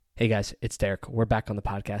Hey guys, it's Derek. We're back on the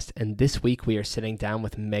podcast, and this week we are sitting down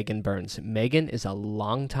with Megan Burns. Megan is a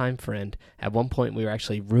longtime friend. At one point, we were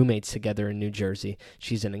actually roommates together in New Jersey.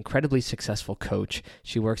 She's an incredibly successful coach.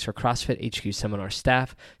 She works for CrossFit HQ seminar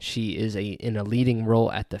staff. She is in a leading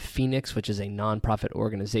role at the Phoenix, which is a nonprofit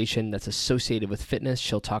organization that's associated with fitness.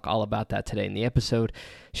 She'll talk all about that today in the episode.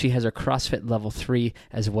 She has her CrossFit Level 3,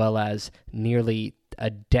 as well as nearly a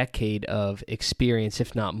decade of experience,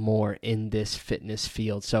 if not more, in this fitness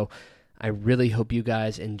field. So I really hope you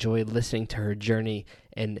guys enjoy listening to her journey,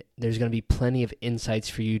 and there's going to be plenty of insights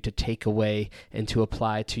for you to take away and to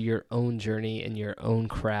apply to your own journey and your own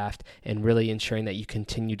craft, and really ensuring that you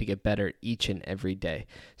continue to get better each and every day.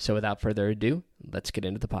 So without further ado, let's get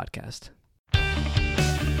into the podcast.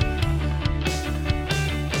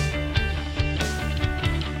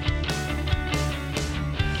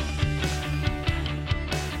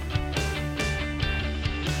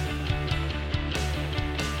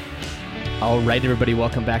 All right, everybody,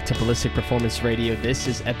 welcome back to Ballistic Performance Radio. This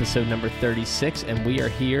is episode number 36, and we are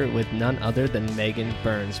here with none other than Megan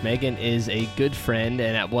Burns. Megan is a good friend,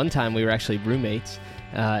 and at one time we were actually roommates,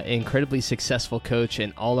 incredibly successful coach,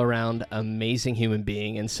 and all-around amazing human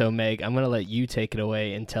being. And so, Meg, I'm going to let you take it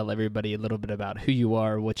away and tell everybody a little bit about who you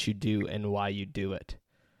are, what you do, and why you do it.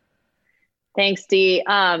 Thanks, D.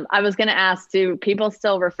 I was going to ask, do people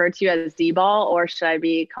still refer to you as D-Ball, or should I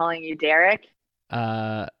be calling you Derek?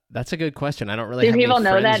 That's a good question. I don't really have Do people any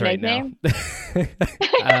know that right nickname?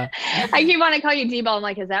 Now. I keep wanting to call you D-Ball. I'm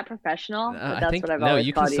like, is that professional? But that's I think, what I've no, always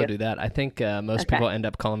you can called still do that. I think most people end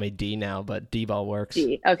up calling me D now, but D-Ball works.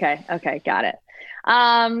 D. Okay, got it.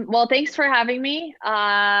 Well, thanks for having me.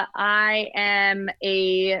 I am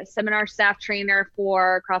a seminar staff trainer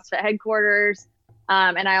for CrossFit headquarters,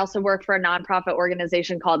 and I also work for a nonprofit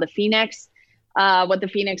organization called the Phoenix. What the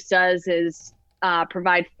Phoenix does is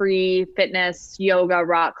provide free fitness, yoga,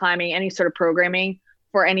 rock climbing, any sort of programming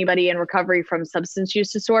for anybody in recovery from substance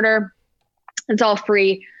use disorder. It's all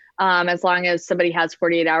free as long as somebody has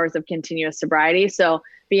 48 hours of continuous sobriety. So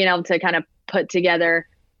being able to kind of put together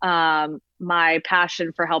my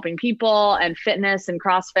passion for helping people and fitness and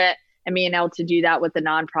CrossFit, and being able to do that with the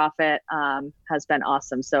nonprofit has been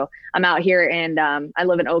awesome. So I'm out here, and I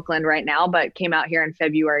live in Oakland right now, but came out here in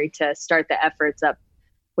February to start the efforts up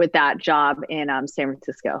with that job in San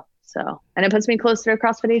Francisco. So, and it puts me closer to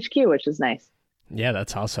CrossFit HQ, which is nice. Yeah,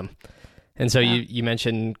 that's awesome. And so you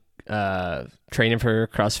mentioned training for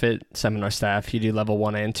CrossFit seminar staff. You do level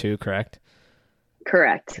 1 and 2, correct?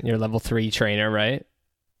 Correct. You're a level 3 trainer, right?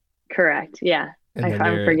 Correct. Yeah.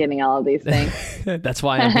 I'm forgetting all of these things. That's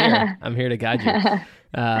why I'm here. I'm here to guide you.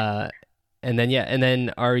 And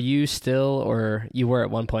then are you still, or you were at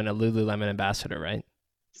one point, a Lululemon ambassador, right?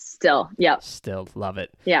 Still, yep. Still love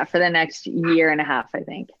it. Yeah, for the next year and a half, I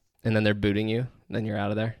think. And then they're booting you, then you're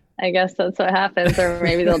out of there? I guess that's what happens, or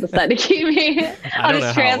maybe they'll decide to keep me. I'll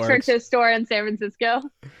just transfer to a store in San Francisco.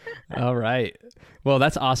 All right. Well,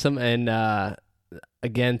 that's awesome. And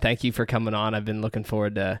again, thank you for coming on. I've been looking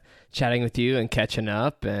forward to chatting with you and catching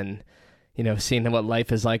up and, seeing what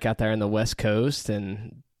life is like out there in the West Coast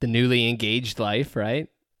and the newly engaged life, right?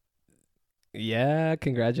 Yeah,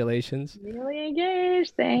 congratulations. Newly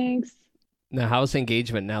engaged, thanks. Now, how's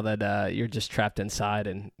engagement now that you're just trapped inside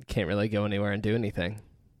and can't really go anywhere and do anything?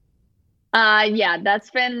 Yeah, that's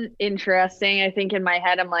been interesting. I think in my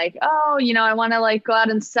head, I'm like, oh, I want to go out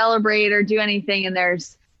and celebrate or do anything. And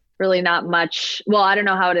there's really not much. Well, I don't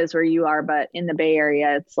know how it is where you are, but in the Bay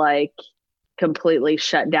Area, it's completely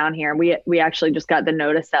shut down here. We actually just got the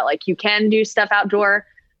notice that you can do stuff outdoor,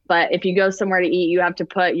 but if you go somewhere to eat, you have to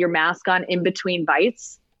put your mask on in between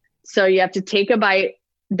bites. So you have to take a bite,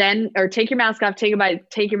 or take your mask off, take a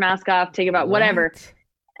bite, take your mask off, take a bite, whatever.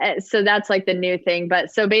 So that's the new thing.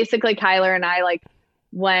 But so basically Kyler and I,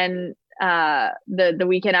 when the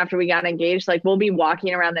weekend after we got engaged, we'll be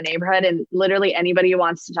walking around the neighborhood, and literally anybody who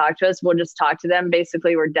wants to talk to us, we'll just talk to them.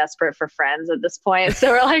 Basically, we're desperate for friends at this point. So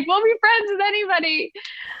we're we'll be friends with anybody.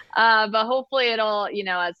 But hopefully it'll,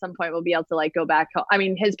 at some point we'll be able to go back home. I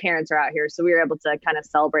mean, his parents are out here, so we were able to kind of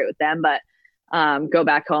celebrate with them, but go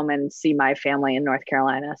back home and see my family in North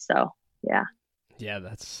Carolina. So yeah. Yeah,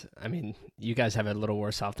 you guys have it a little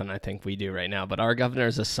worse off than I think we do right now, but our governor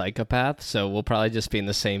is a psychopath, so we'll probably just be in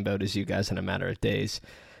the same boat as you guys in a matter of days.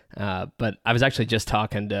 But I was actually just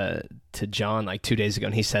talking to John 2 days ago,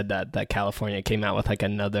 and he said that California came out with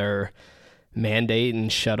another mandate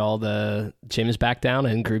and shut all the gyms back down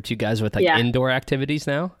and grouped you guys with indoor activities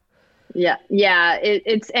now. Yeah.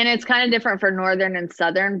 It's kind of different for northern and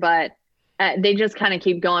southern, but they just kind of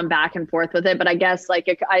keep going back and forth with it. But I guess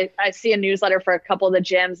I see a newsletter for a couple of the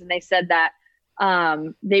gyms, and they said that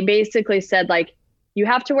they basically said you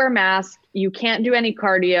have to wear a mask. You can't do any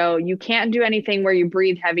cardio. You can't do anything where you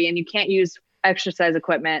breathe heavy, and you can't use exercise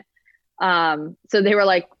equipment. So they were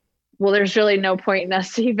like, well, there's really no point in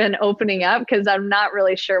us even opening up because I'm not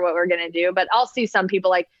really sure what we're going to do. But I'll see some people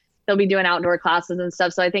like they'll be doing outdoor classes and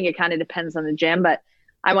stuff. So I think it kind of depends on the gym. But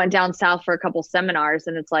I went down south for a couple seminars,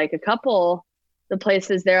 and it's like the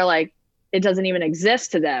places there, like it doesn't even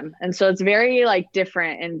exist to them. And so it's very like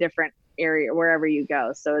different in different area wherever you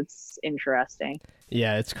go. So it's interesting.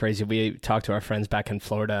 Yeah, it's crazy. We talked to our friends back in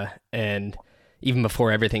Florida, and even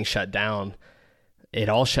before everything shut down, it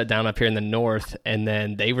all shut down up here in the north, and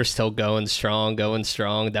then they were still going strong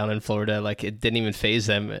down in Florida. Like it didn't even phase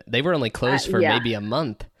them. They were only closed for maybe a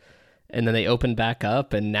month, and then they opened back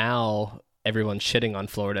up, and now everyone's shitting on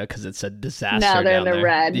Florida because it's a disaster. Now they're in the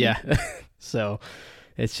red. Yeah. So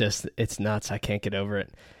it's nuts. I can't get over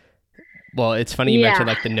it. Well, it's funny you mentioned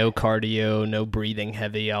like the no cardio, no breathing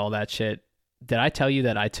heavy, all that shit. Did I tell you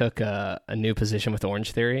that I took a new position with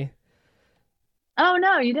Orange Theory? Oh,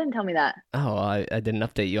 no, you didn't tell me that. Oh, I didn't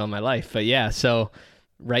update you on my life. But yeah, so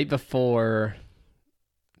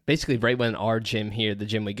basically right when our gym here, the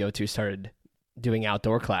gym we go to, started doing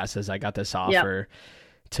outdoor classes, I got this offer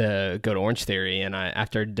to go to Orange Theory. And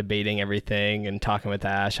after debating everything and talking with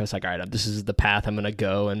Ash, I was like, all right, this is the path I'm going to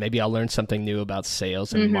go. And maybe I'll learn something new about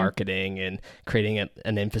sales and marketing and creating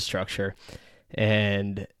an infrastructure.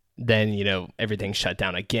 And then, everything shut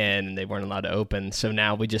down again and they weren't allowed to open. So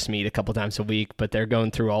now we just meet a couple times a week, but they're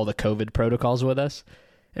going through all the COVID protocols with us.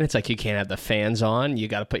 And it's like, you can't have the fans on. You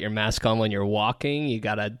got to put your mask on when you're walking. You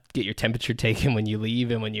got to get your temperature taken when you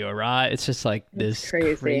leave and when you arrive. It's just like this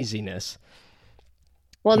craziness.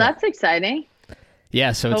 Well, that's exciting.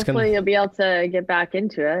 Yeah. So hopefully you'll be able to get back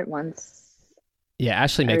into it once. Yeah.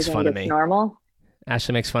 Ashley makes fun of me. Normal.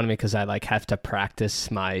 Ashley makes fun of me because I have to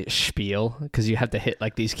practice my spiel because you have to hit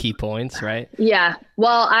like these key points, right? Yeah.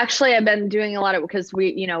 Well, actually, I've been doing a lot of because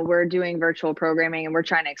we're doing virtual programming and we're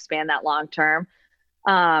trying to expand that long term.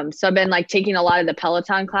 So I've been like taking a lot of the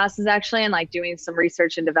Peloton classes actually and like doing some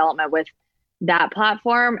research and development with that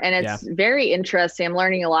platform. And it's very interesting. I'm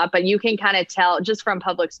learning a lot, but you can kind of tell just from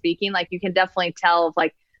public speaking, like you can definitely tell if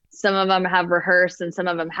like some of them have rehearsed and some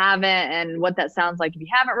of them haven't and what that sounds like if you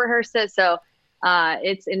haven't rehearsed it. So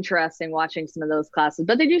it's interesting watching some of those classes,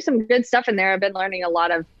 but they do some good stuff in there. I've been learning a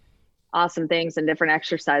lot of awesome things and different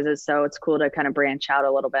exercises. So it's cool to kind of branch out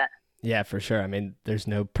a little bit. Yeah, for sure. I mean, there's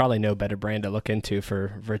probably no better brand to look into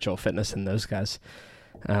for virtual fitness than those guys.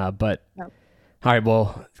 All right,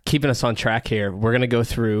 well, keeping us on track here, we're going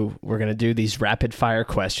to do these rapid fire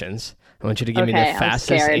questions. I want you to give me the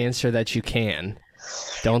fastest answer that you can.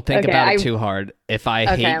 Don't think about it too hard. If I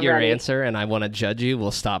hate your answer and I want to judge you, we'll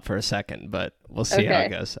stop for a second, but we'll see how it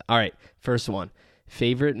goes. All right, first one.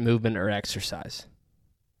 Favorite movement or exercise?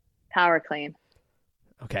 Power clean.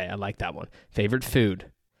 Okay, I like that one. Favorite food?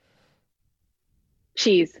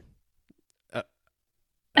 Cheese.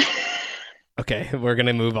 Okay, we're going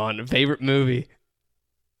to move on. Favorite movie?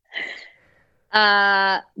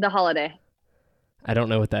 The Holiday. I don't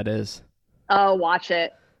know what that is. Oh, watch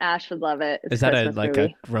it. Ash would love it. Is that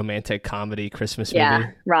a romantic comedy Christmas movie?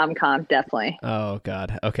 Yeah, rom-com, definitely. Oh,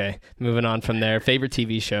 God. Okay, moving on from there. Favorite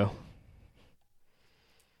TV show?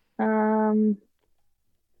 Food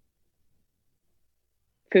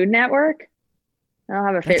Network? I don't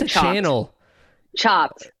have a favorite. That's a channel.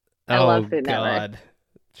 Chopped. I love Food Network.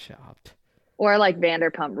 Chopped. Or like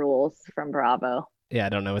Vanderpump Rules from Bravo. Yeah, I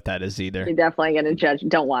don't know what that is either. You're definitely going to judge.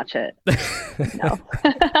 Don't watch it. No.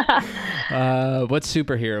 What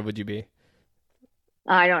superhero would you be?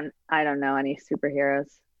 I don't know any superheroes.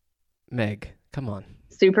 Meg, come on.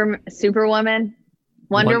 Superwoman?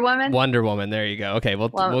 Wonder Woman? Wonder Woman. There you go. Okay, we'll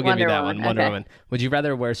give you that one. Wonder Woman. Would you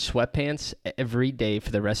rather wear sweatpants every day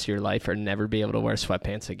for the rest of your life or never be able to wear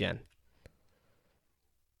sweatpants again?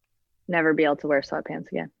 Never be able to wear sweatpants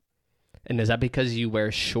again. And is that because you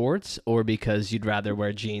wear shorts or because you'd rather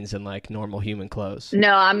wear jeans and like normal human clothes?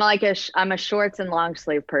 No, I'm like I'm a shorts and long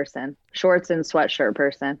sleeve person. Shorts and sweatshirt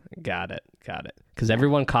person. Got it. Because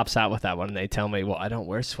everyone cops out with that one and they tell me, well, I don't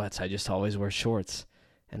wear sweats. I just always wear shorts.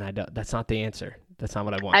 And that's not the answer. That's not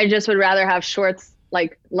what I want. I just would rather have shorts,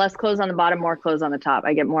 like less clothes on the bottom, more clothes on the top.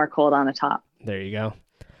 I get more cold on the top. There you go.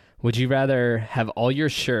 Would you rather have all your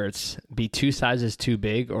shirts be 2 sizes too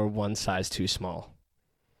big or 1 size too small?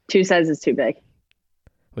 2 sizes too big.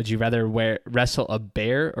 Would you rather wrestle a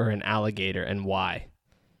bear or an alligator and why?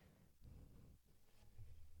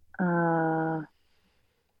 A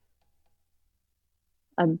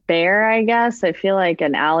bear, I guess. I feel like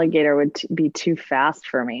an alligator would be too fast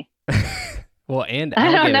for me. Well, and I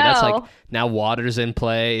don't alligator, that's like know. now water's in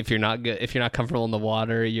play. If you're not good, if you're not comfortable in the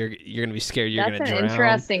water, you're gonna be scared you're That's gonna an drown.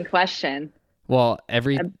 interesting question. Well,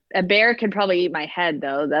 A bear could probably eat my head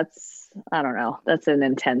though. I don't know. That's an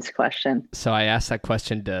intense question. so I asked that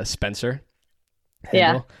question to Spencer Yeah.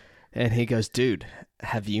 Handel, and he goes, "Dude,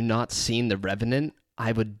 have you not seen The Revenant?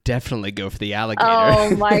 I would definitely go for the Oh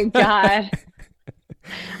alligator." my God.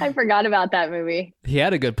 I forgot about that movie. He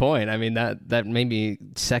had a good point. I mean, that made me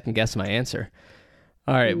second guess my answer.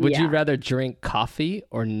 All right, would you Yeah. rather drink coffee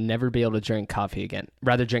or never be able to drink coffee again?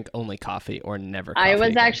 Rather drink only coffee or never I coffee was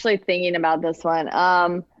again? actually thinking about this one.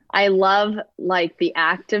 I love like the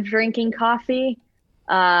act of drinking coffee.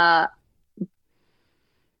 Uh,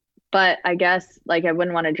 but I guess like I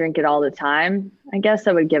wouldn't want to drink it all the time. I guess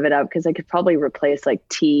I would give it up because I could probably replace like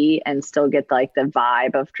tea and still get like the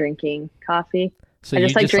vibe of drinking coffee. So I you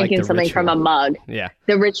just like just like drinking the something from a ritual. mug. Yeah.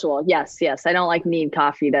 The ritual. Yes, yes. I don't like need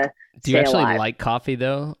coffee to Do you stay actually alive. like coffee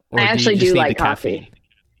though, I or do you actually just do need the like caffeine? coffee.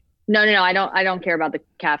 No, no, no. I don't care about the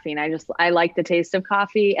caffeine. I like the taste of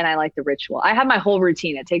coffee and I like the ritual. I have my whole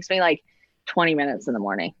routine. It takes me like 20 minutes in the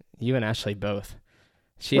morning You and Ashley both.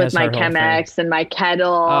 She with has my her whole thing. Chemex and my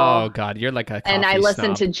kettle. Oh God, you're like a And I coffee listen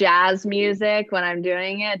snob. to jazz music when I'm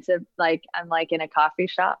doing it to like I'm like in a coffee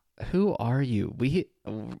shop. Who are you?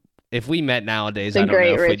 If we met nowadays, It's I a don't know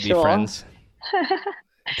great if we'd be ritual. friends.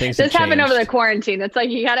 Things have This happened over the changed. quarantine. It's like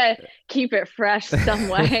you gotta keep it fresh some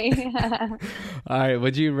way. All right,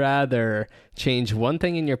 would you rather change one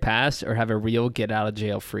thing in your past or have a real get out of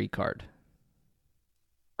jail free card?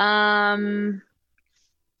 um,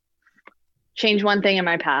 change one thing in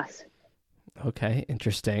my past. Okay,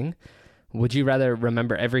 interesting. Would you rather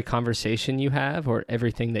remember every conversation you have or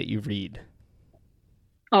everything that you read?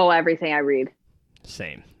 Oh, everything I read.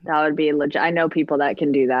 Same. That would be legit. I know people that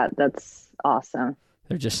can do that. That's awesome.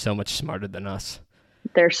 They're just so much smarter than us.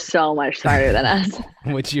 They're so much smarter than us.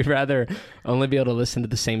 Would you rather only be able to listen to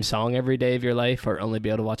the same song every day of your life or only be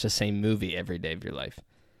able to watch the same movie every day of your life?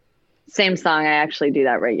 Same song. I actually do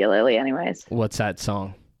that regularly, anyways. What's that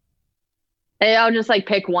song? And I'll just like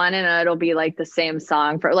pick one and it'll be like the same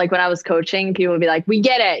song for like when I was coaching, people would be like, we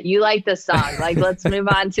get it. You like this song. Like, let's move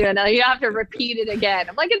on to another. You have to repeat it again.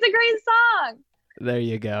 I'm like, it's a great song. There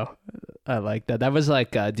you go. I like that. That was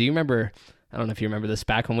like, do you remember? I don't know if you remember this.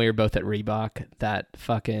 Back when we were both at Reebok, that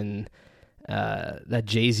fucking that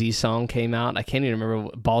Jay-Z song came out. I can't even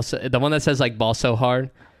remember the one that says like "Ball So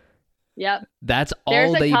Hard." Yep. That's There's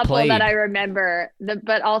all a they couple played. that I remember,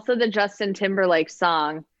 but also the Justin Timberlake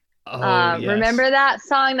song. Oh yes. Remember that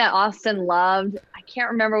song that Austin loved? I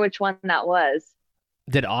can't remember which one that was.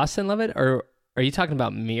 Did Austin love it, or are you talking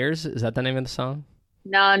about Mears? Is that the name of the song?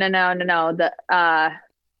 No, no, no, no, no.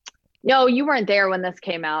 No, you weren't there when this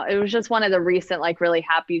came out. It was just one of the recent, like, really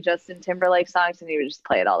happy Justin Timberlake songs, and he would just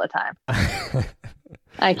play it all the time.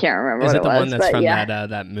 I can't remember Is what it the was, one that's but from yeah.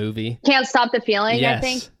 that movie? Can't Stop the Feeling, Yes. I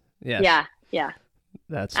think. Yes. Yeah, yeah.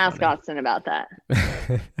 That's Ask funny. Austin about that.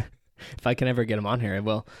 If I can ever get him on here, I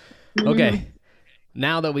will. Mhm. Okay.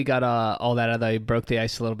 Now that we got all that out of the way, broke the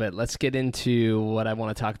ice a little bit, let's get into what I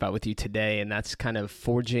want to talk about with you today, and that's kind of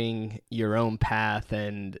forging your own path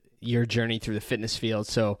and your journey through the fitness field.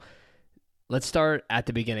 So let's start at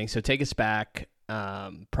the beginning. So take us back.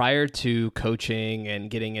 Prior to coaching and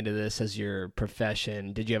getting into this as your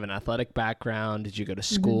profession, did you have an athletic background? Did you go to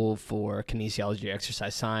school for kinesiology,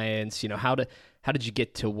 exercise science? You know, how did you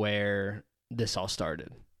get to where this all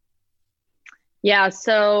started? Yeah,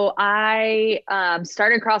 so I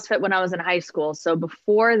started CrossFit when I was in high school. So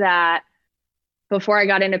before that, before I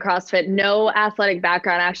got into CrossFit, no athletic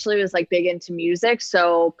background. Actually was like big into music.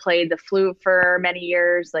 So played the flute for many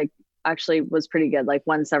years, like actually was pretty good, like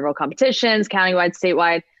won several competitions, countywide,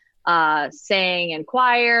 statewide, sang in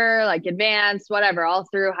choir, like advanced, whatever, all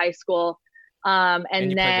through high school. And And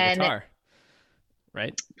you played the then guitar,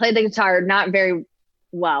 right? played the guitar, not very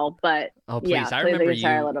well, but Oh, please. yeah, I played the remember you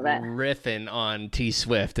guitar a little bit. riffing on T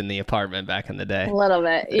Swift in the apartment back in the day. A little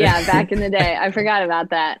bit. Yeah, back in the day. I forgot about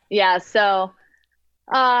that. Yeah, so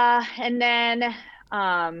and then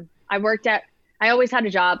I always had a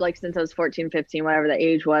job like since I was 14, 15, whatever the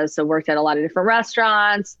age was. So worked at a lot of different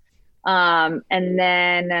restaurants. And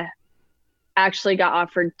then actually got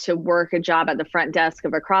offered to work a job at the front desk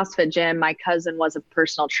of a CrossFit gym. My cousin was a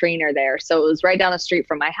personal trainer there. So it was right down the street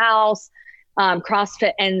from my house.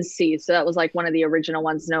 CrossFit NC. So that was like one of the original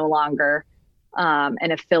ones, no longer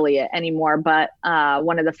an affiliate anymore, but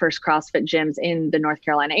one of the first CrossFit gyms in the North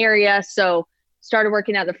Carolina area. So started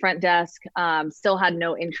working at the front desk, still had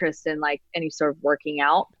no interest in like any sort of working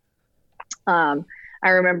out. I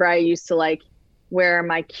remember I used to like wear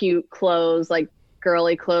my cute clothes, like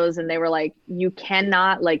girly clothes, and they were like, you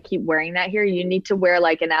cannot like keep wearing that here. You need to wear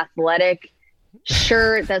like an athletic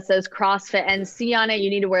shirt that says CrossFit NC on it. You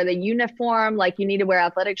need to wear the uniform. Like you need to wear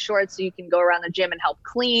athletic shorts so you can go around the gym and help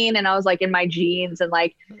clean. And I was like in my jeans and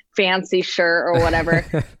like fancy shirt or whatever.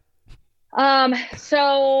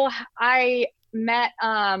 So I met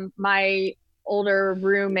my older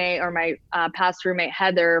roommate, or my past roommate,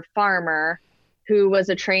 Heather Farmer, who was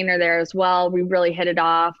a trainer there as well. We really hit it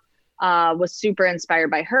off. Was super inspired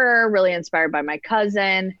by her, really inspired by my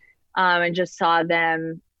cousin, and just saw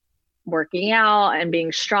them working out and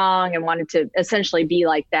being strong and wanted to essentially be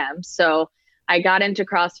like them. So I got into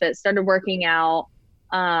CrossFit, started working out.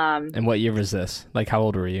 And what year was this? Like, how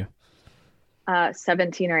old were you?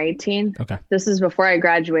 17 or 18. Okay. This is before I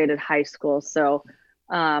graduated high school. So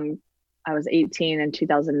I was 18 in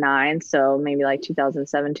 2009. So maybe like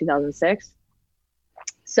 2007, 2006.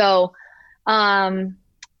 So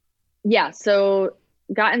yeah, so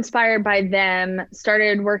got inspired by them,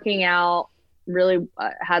 started working out, really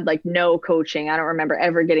had like no coaching. I don't remember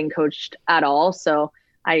ever getting coached at all. So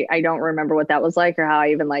I don't remember what that was like or how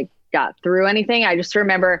I even like got through anything. I just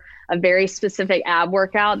remember a very specific ab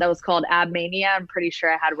workout that was called Ab Mania. I'm pretty sure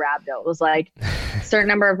I had rhabdo. It was like a certain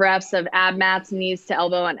number of reps of ab mats, knees to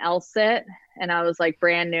elbow, and L sit. And I was like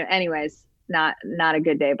brand new. Anyways, not a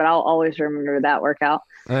good day, but I'll always remember that workout.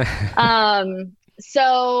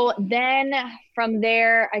 So then from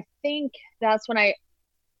there, I think that's when I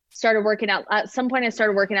started working out. At some point I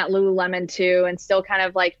started working at Lululemon too, and still kind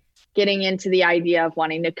of like getting into the idea of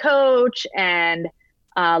wanting to coach and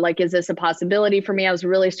like, is this a possibility for me? I was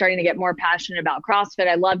really starting to get more passionate about CrossFit.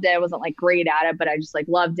 I loved it. I wasn't like great at it, but I just like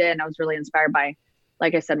loved it. And I was really inspired by,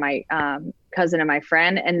 like I said, my cousin and my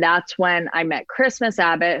friend. And that's when I met Christmas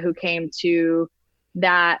Abbott, who came to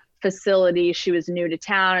that facility. She was new to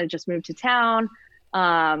town and just moved to town.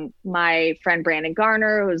 My friend Brandon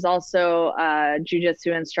Garner, who's also a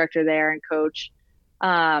jiu-jitsu instructor there and coach.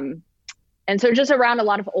 And so just around a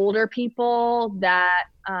lot of older people that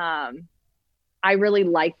I really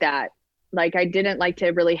liked that. Like I didn't like to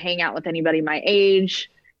really hang out with anybody my age.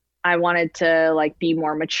 I wanted to like be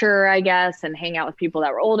more mature, I guess, and hang out with people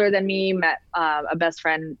that were older than me. Met a best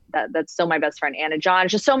friend that's still my best friend, Anna John.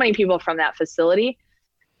 Just so many people from that facility.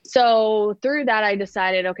 So through that, I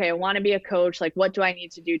decided, okay, I want to be a coach. Like, what do I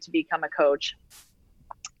need to do to become a coach?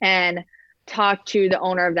 And talked to the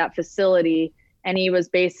owner of that facility. And he was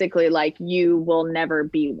basically like, you will never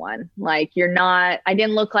be one. Like, you're not, I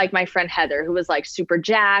didn't look like my friend Heather, who was like super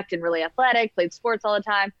jacked and really athletic, played sports all the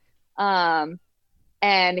time.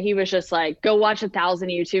 And he was just like, go watch 1,000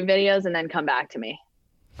 YouTube videos and then come back to me.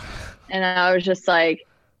 And I was just like,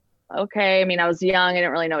 okay. I mean, I was young. I didn't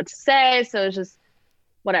really know what to say. So it was just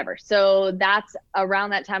whatever. So that's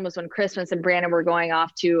around that time was when Christmas and Brandon were going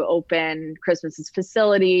off to open Christmas's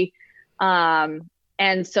facility.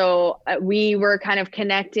 And so we were kind of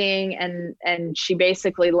connecting, and she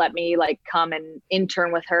basically let me like come and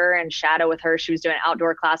intern with her and shadow with her. She was doing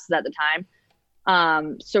outdoor classes at the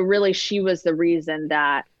time. So really she was the reason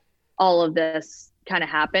that all of this kind of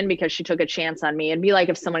happened, because she took a chance on me. It'd be like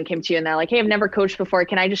if someone came to you and they're like, hey, I've never coached before.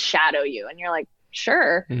 Can I just shadow you? And you're like,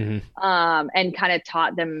 sure. Mm-hmm. And kind of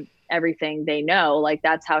taught them everything they know. Like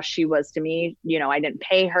that's how she was to me. You know, I didn't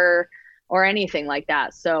pay her or anything like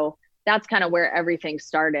that. So that's kind of where everything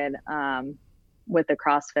started with the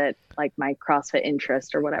CrossFit, like my CrossFit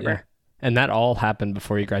interest or whatever. Yeah. And that all happened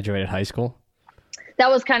before you graduated high school? That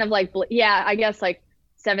was kind of like, yeah, I guess like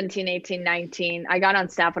 17, 18, 19. I got on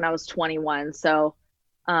staff when I was 21. So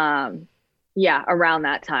yeah, around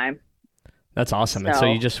that time. That's awesome. And so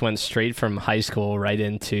you just went straight from high school right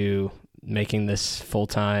into making this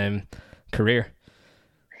full-time career.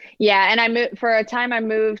 Yeah. And I moved for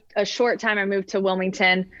a short time, I moved to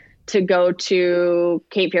Wilmington to go to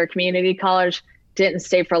Cape Fear Community College. Didn't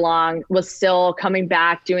stay for long, was still coming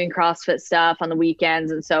back doing CrossFit stuff on the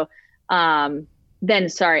weekends. And so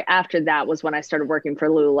after that was when I started working for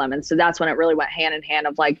Lululemon. So that's when it really went hand in hand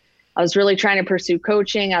of like, I was really trying to pursue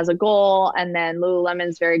coaching as a goal, and then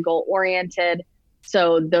Lululemon's very goal oriented.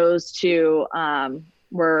 So those two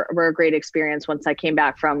were a great experience once I came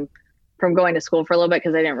back from going to school for a little bit,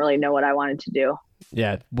 because I didn't really know what I wanted to do.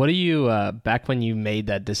 Yeah. What do you, back when you made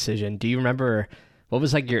that decision, do you remember what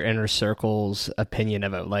was like your inner circle's opinion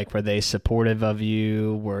of it? Like, were they supportive of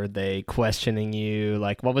you? Were they questioning you?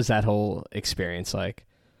 Like, what was that whole experience like?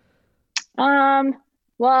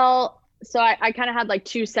 Well, so I kind of had like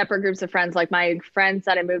two separate groups of friends, like my friends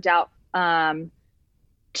that I moved out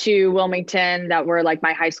to Wilmington that were like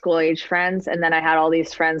my high school age friends. And then I had all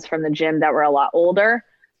these friends from the gym that were a lot older.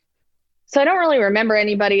 So I don't really remember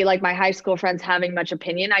anybody like my high school friends having much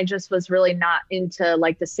opinion. I just was really not into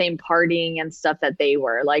like the same partying and stuff that they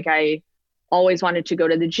were. Like I always wanted to go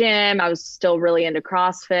to the gym. I was still really into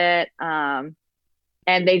CrossFit.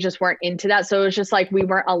 And they just weren't into that. So it was just like we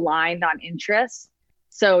weren't aligned on interests.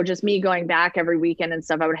 So just me going back every weekend and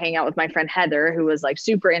stuff, I would hang out with my friend Heather, who was like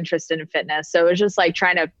super interested in fitness. So it was just like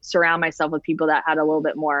trying to surround myself with people that had a little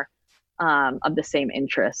bit more of the same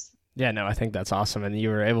interests. Yeah, no, I think that's awesome. And you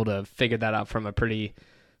were able to figure that out from a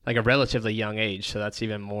relatively young age. So that's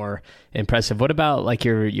even more impressive. What about like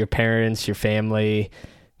your parents, your family?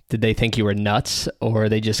 Did they think you were nuts, or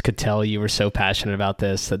they just could tell you were so passionate about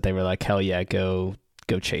this that they were like, hell yeah, go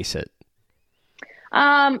chase it?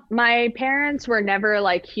 My parents were never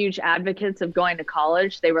like huge advocates of going to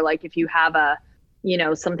college. They were like, if you have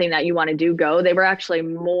something that you want to do, go. They were actually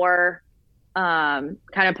more kind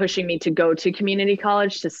of pushing me to go to community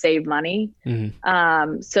college to save money.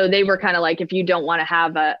 Mm-hmm. So they were kind of like, if you don't want to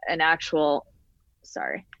have if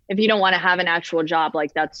you don't want to have an actual job,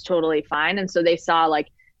 like that's totally fine. And so they saw like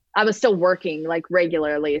I was still working like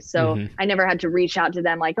regularly. So mm-hmm. I never had to reach out to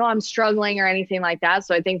them like, oh, I'm struggling or anything like that.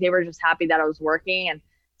 So I think they were just happy that I was working and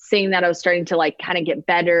seeing that I was starting to like kind of get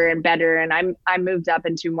better and better. And I moved up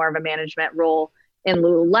into more of a management role in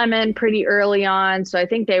Lululemon pretty early on. So I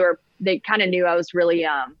think they kind of knew I was really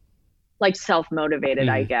like self-motivated,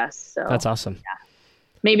 I guess. So that's awesome. Yeah.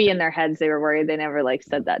 Maybe in their heads they were worried. They never like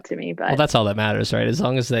said that to me, but well, that's all that matters, right? As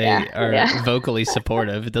long as they are vocally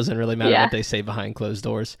supportive, it doesn't really matter what they say behind closed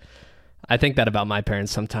doors. I think that about my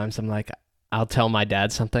parents sometimes. I'm like, I'll tell my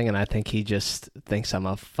dad something and I think he just thinks I'm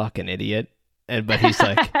a fucking idiot. But he's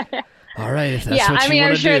like, all right, if that's what you want to do.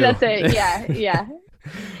 I'm sure that's it. Yeah.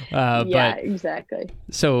 But exactly.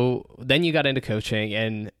 So then you got into coaching,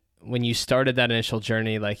 and when you started that initial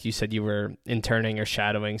journey, like you said, you were interning or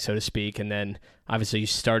shadowing, so to speak, and then obviously you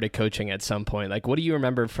started coaching at some point. Like, what do you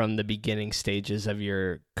remember from the beginning stages of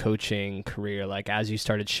your coaching career, like as you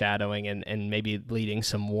started shadowing and maybe leading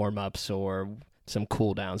some warm-ups or some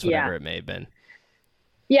cool downs, whatever it may have been?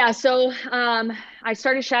 Yeah, so I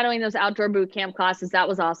started shadowing those outdoor boot camp classes. That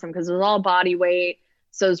was awesome because it was all body weight.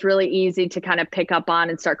 So it was really easy to kind of pick up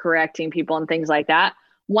on and start correcting people and things like that.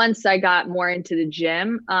 Once I got more into the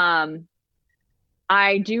gym,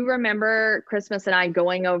 I do remember Christmas and I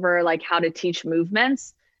going over like how to teach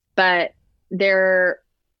movements, but there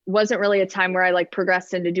wasn't really a time where I like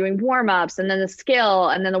progressed into doing warm-ups and then the skill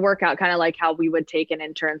and then the workout, kind of like how we would take an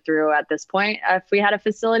intern through at this point if we had a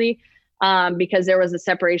facility, because there was a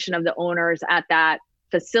separation of the owners at that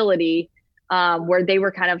facility where they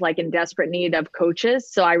were kind of like in desperate need of coaches.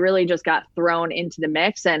 So I really just got thrown into the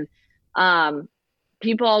mix, and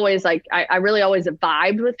people always like, I really always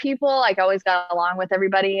vibed with people. Like I always got along with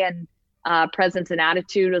everybody, and presence and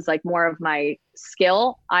attitude was like more of my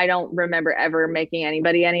skill. I don't remember ever making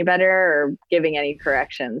anybody any better or giving any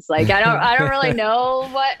corrections. Like I don't really know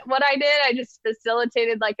what I did. I just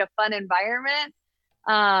facilitated like a fun environment.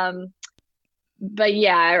 But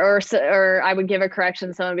yeah, or I would give a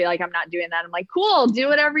correction. Someone would be like, I'm not doing that. I'm like, cool, do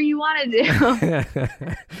whatever you want to do.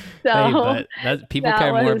 So people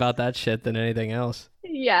care more about that shit than anything else.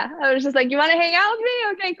 Yeah. I was just like, you want to hang out with me?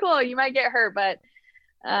 Okay, cool. You might get hurt, but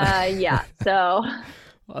yeah. So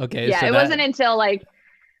okay. Yeah, so it wasn't until like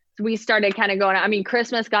we started kind of going, I mean,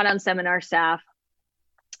 Christmas got on seminar staff.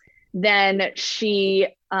 Then she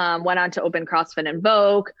went on to open CrossFit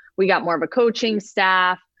Invoke. We got more of a coaching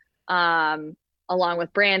staff. Along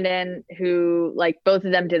with Brandon, who like both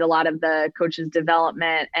of them did a lot of the coaches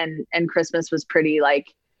development, and Christmas was pretty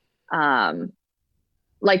like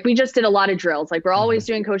we just did a lot of drills. Like we're always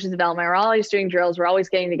doing coaches development. We're always doing drills. We're always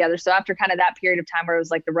getting together. So after kind of that period of time where it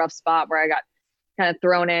was like the rough spot where I got kind of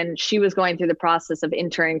thrown in, she was going through the process of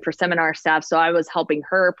interning for seminar staff. So I was helping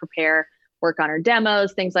her prepare, work on her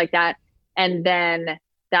demos, things like that. And then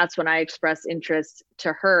that's when I expressed interest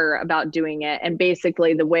to her about doing it. And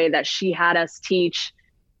basically the way that she had us teach,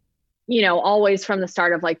 always from the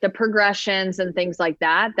start of like the progressions and things like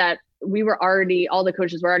that, that we were already, all the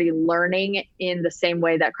coaches were already learning in the same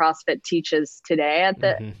way that CrossFit teaches today at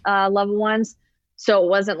the level ones. So it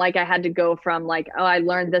wasn't like I had to go from like, oh, I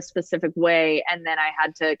learned this specific way, and then I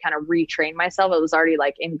had to kind of retrain myself. It was already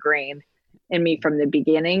like ingrained in me from the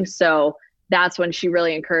beginning. So that's when she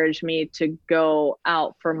really encouraged me to go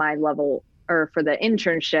out for my level or for the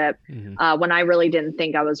internship when I really didn't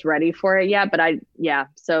think I was ready for it yet. But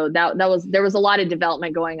so there was a lot of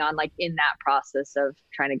development going on like in that process of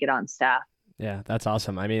trying to get on staff. Yeah, that's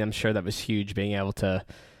awesome. I mean, I'm sure that was huge being able to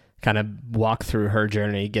kind of walk through her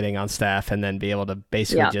journey, getting on staff, and then be able to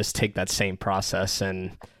basically just take that same process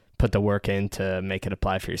and put the work in to make it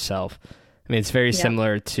apply for yourself. I mean, it's very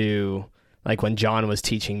similar to like when John was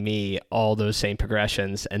teaching me all those same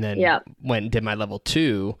progressions, and then went and did my level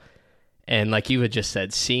 2. And like you had just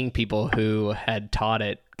said, seeing people who had taught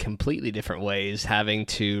it completely different ways, having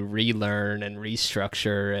to relearn and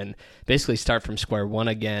restructure and basically start from square one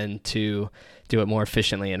again to do it more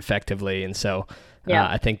efficiently and effectively. And so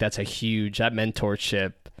I think that's that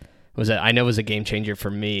mentorship I know was a game changer for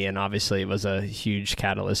me, and obviously it was a huge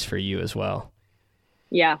catalyst for you as well.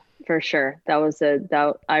 Yeah, for sure. I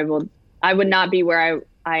would not be where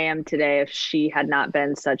I am today if she had not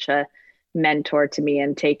been such a mentor to me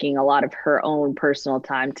and taking a lot of her own personal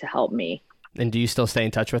time to help me. And do you still stay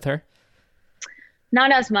in touch with her?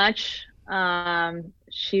 Not as much.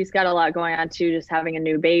 She's got a lot going on too, just having a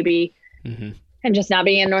new baby and just not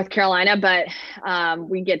being in North Carolina. But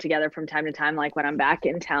we get together from time to time, like when I'm back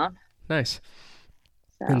in town. Nice.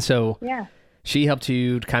 And so she helped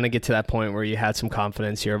you kind of get to that point where you had some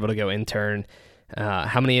confidence. You're able to go intern.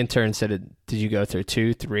 How many interns did you go through?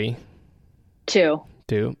 2, 3? 2.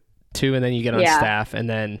 2, and then you get on staff. And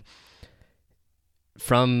then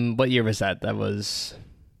from what year was that? That was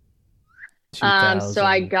 2000. So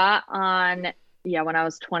I got on when I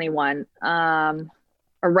was 21, or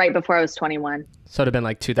right before I was 21. So it'd have been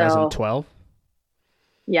like 2012.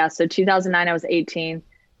 So 2009 I was 18,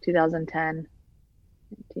 2010,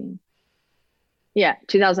 19.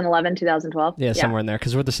 2011, 2012. Yeah, somewhere in there,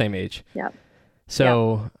 because we're the same age. Yeah.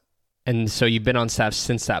 So you've been on staff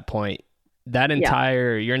since that point. That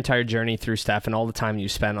your entire journey through staff and all the time you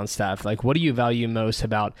spent on staff, like what do you value most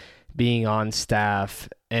about being on staff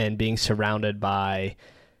and being surrounded by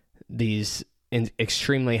these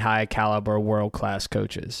extremely high caliber world-class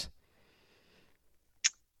coaches?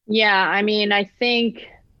 Yeah, I mean, I think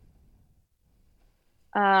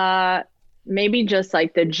maybe just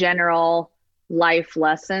like the general life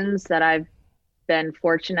lessons that I've been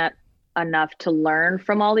fortunate enough to learn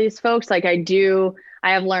from all these folks. Like I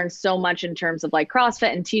have learned so much in terms of like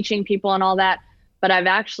CrossFit and teaching people and all that, but I've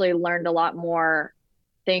actually learned a lot more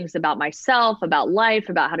things about myself, about life,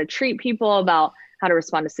 about how to treat people, about how to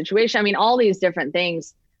respond to situations. I mean, all these different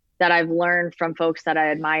things that I've learned from folks that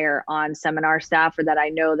I admire on seminar staff, or that I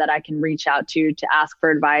know that I can reach out to ask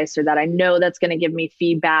for advice, or that I know that's going to give me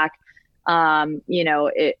feedback,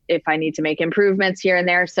 if I need to make improvements here and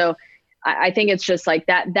there. So I think it's just like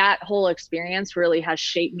that whole experience really has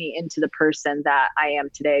shaped me into the person that I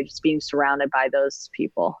am today, just being surrounded by those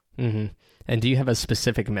people. Mm-hmm. And do you have a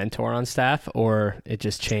specific mentor on staff, or it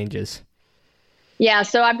just changes? Yeah.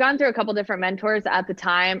 So I've gone through a couple different mentors at the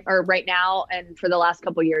time, or right now. And for the last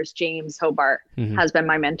couple of years, James Hobart has been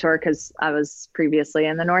my mentor, because I was previously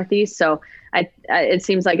in the Northeast. So it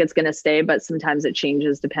seems like it's going to stay, but sometimes it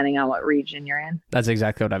changes depending on what region you're in. That's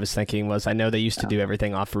exactly what I was thinking. I know they used to do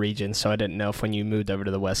everything off region. So I didn't know if when you moved over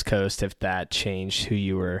to the West Coast, if that changed who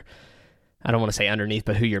you were, I don't want to say underneath,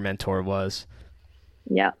 but who your mentor was.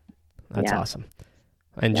 Yeah. That's awesome.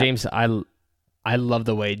 And James, I love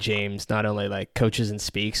the way James not only like coaches and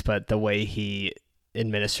speaks, but the way he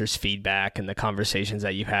administers feedback and the conversations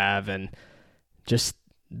that you have, and just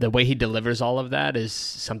the way he delivers all of that is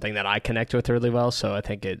something that I connect with really well. So I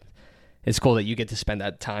think it's cool that you get to spend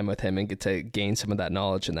that time with him and get to gain some of that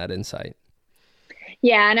knowledge and that insight.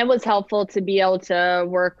 Yeah. And it was helpful to be able to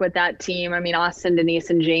work with that team. I mean, Austin, Denise,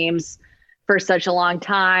 and James for such a long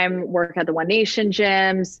time, work at the One Nation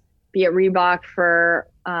gyms, be at Reebok for,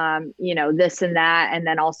 this and that, and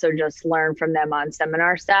then also just learn from them on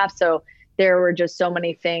seminar staff. So there were just so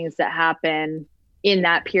many things that happened in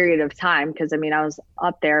that period of time. Cause I mean, I was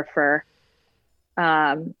up there for,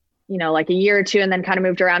 like a year or two, and then kind of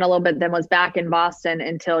moved around a little bit, then was back in Boston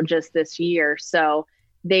until just this year. So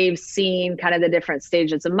they've seen kind of the different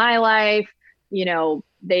stages of my life.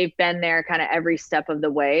 They've been there kind of every step of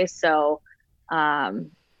the way. So,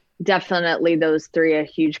 definitely those three a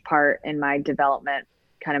huge part in my development,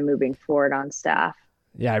 kind of moving forward on staff.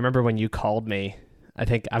 Yeah, I remember when you called me. I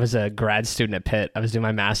think I was a grad student at Pitt. I was doing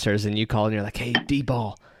my master's, and you called and you're like, "Hey,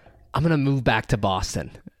 D-Ball, I'm gonna move back to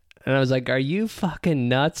Boston." And I was like, "Are you fucking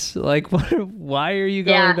nuts? Like, why are you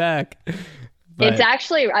going back?" But it's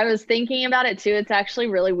actually, I was thinking about it too. It's actually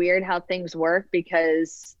really weird how things work,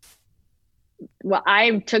 because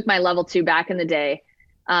I took my level 2 back in the day.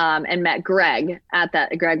 And met Greg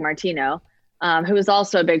Martino, who was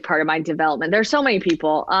also a big part of my development. There's so many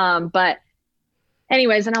people. But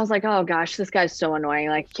anyways, and I was like, oh gosh, this guy's so annoying.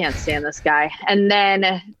 Like, can't stand this guy. And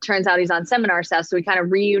then turns out he's on seminar staff. So we kind of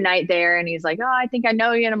reunite there, and he's like, oh, I think I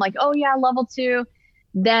know you. And I'm like, oh yeah, level 2.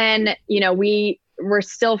 Then, we were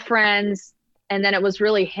still friends. And then it was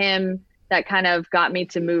really him that kind of got me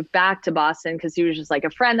to move back to Boston, because he was just like a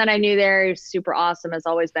friend that I knew there. He was super awesome, has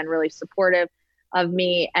always been really supportive. of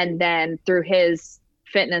me. And then through his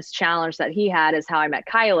fitness challenge that he had is how I met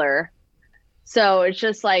Kyler. So it's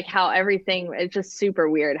just like it's just super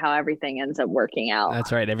weird how everything ends up working out.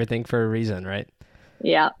 That's right. Everything for a reason, right?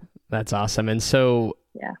 Yeah. That's awesome. And so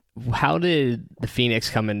yeah, how did the Phoenix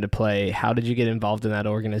come into play? How did you get involved in that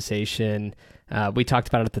organization? We talked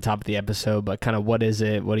about it at the top of the episode, but kind of what is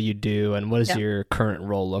it? What do you do? And what does your current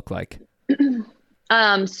role look like?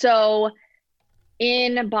 So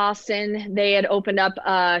in Boston, they had opened up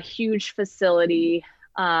a huge facility.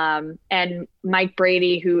 And Mike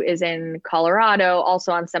Brady, who is in Colorado,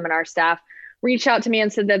 also on seminar staff, reached out to me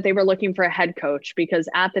and said that they were looking for a head coach because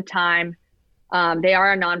at the time, they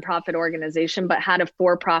are a nonprofit organization, but had a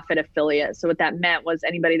for-profit affiliate. So what that meant was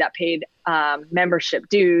anybody that paid membership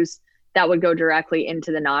dues, that would go directly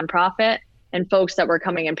into the nonprofit. And folks that were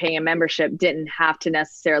coming and paying a membership didn't have to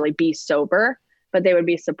necessarily be sober, but they would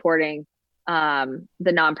be supporting the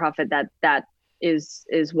nonprofit that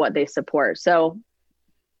is what they support. So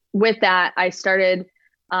with that, I started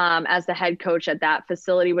as the head coach at that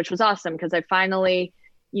facility, which was awesome because I finally,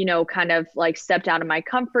 kind of like stepped out of my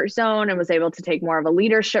comfort zone and was able to take more of a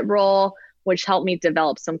leadership role, which helped me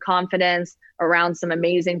develop some confidence around some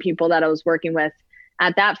amazing people that I was working with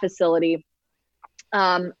at that facility.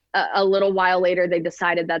 A little while later, they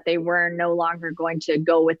decided that they were no longer going to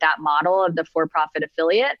go with that model of the for-profit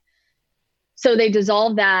affiliate. So they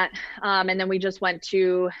dissolved that. And then we just went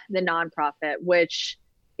to the nonprofit, which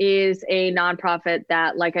is a nonprofit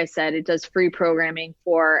that, like I said, it does free programming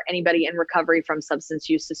for anybody in recovery from substance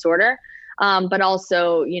use disorder. But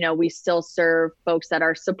also, we still serve folks that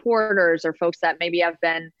are supporters or folks that maybe have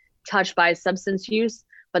been touched by substance use,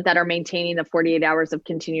 but that are maintaining the 48 hours of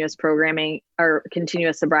continuous programming or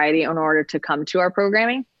continuous sobriety in order to come to our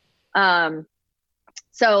programming.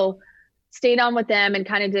 So stayed on with them and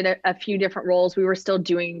kind of did a few different roles. We were still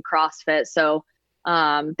doing CrossFit. So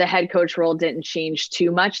the head coach role didn't change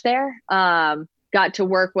too much there. Got to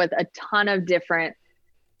work with a ton of different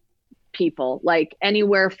people, like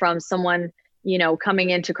anywhere from someone,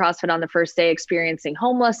 coming into CrossFit on the first day experiencing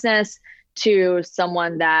homelessness to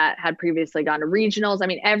someone that had previously gone to regionals. I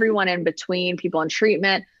mean, everyone in between, people in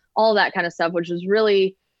treatment, all that kind of stuff, which was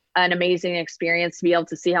really an amazing experience to be able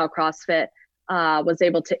to see how CrossFit was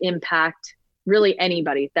able to impact really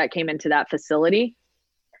anybody that came into that facility.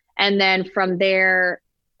 And then from there,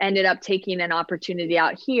 ended up taking an opportunity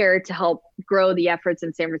out here to help grow the efforts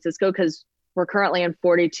in San Francisco because we're currently in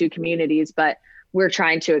 42 communities, but we're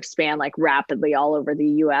trying to expand like rapidly all over the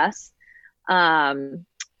US.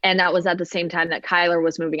 And that was at the same time that Kyler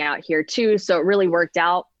was moving out here too. So it really worked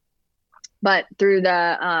out. But through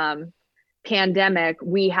the pandemic,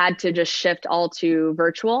 we had to just shift all to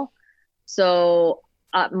virtual. So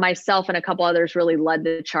myself and a couple others really led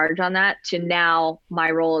the charge on that to now my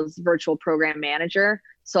role as virtual program manager.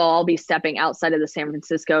 So I'll be stepping outside of the San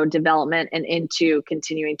Francisco development and into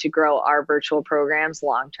continuing to grow our virtual programs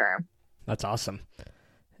long-term. That's awesome.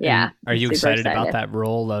 Yeah. And are you excited about that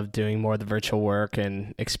role of doing more of the virtual work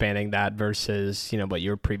and expanding that versus, what you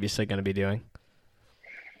were previously going to be doing?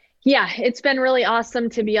 Yeah, it's been really awesome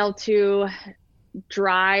to be able to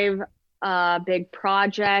drive a big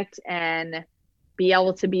project and be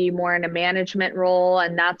able to be more in a management role.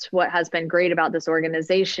 And that's what has been great about this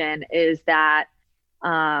organization is that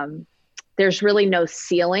there's really no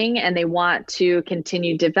ceiling and they want to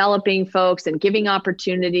continue developing folks and giving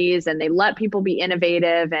opportunities and they let people be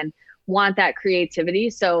innovative and want that creativity.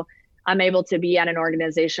 So I'm able to be at an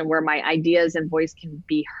organization where my ideas and voice can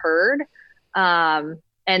be heard. And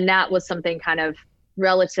that was something kind of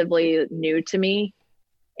relatively new to me.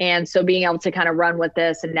 And so being able to kind of run with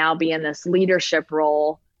this and now be in this leadership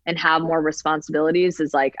role and have more responsibilities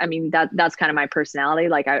is like, I mean, that's kind of my personality.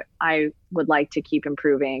 Like I would like to keep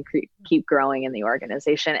improving, keep growing in the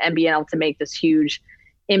organization and being able to make this huge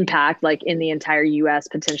impact, like in the entire US,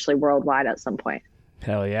 potentially worldwide at some point.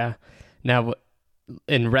 Hell yeah. Now,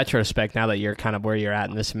 in retrospect, now that you're kind of where you're at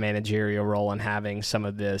in this managerial role and having some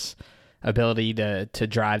of this ability to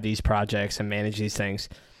drive these projects and manage these things,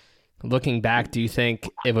 looking back, do you think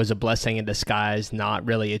it was a blessing in disguise not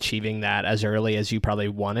really achieving that as early as you probably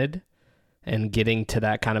wanted and getting to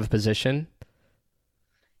that kind of position?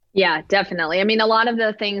 Yeah, definitely. I mean, a lot of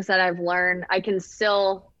the things that I've learned, I can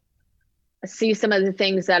still see some of the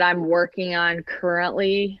things that I'm working on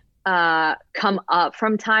currently come up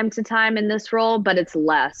from time to time in this role, but it's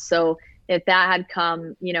less. So if that had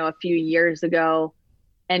come, a few years ago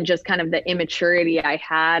and just kind of the immaturity I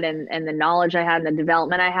had and the knowledge I had and the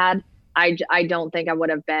development I had, I don't think I would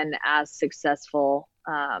have been as successful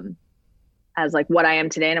as like what I am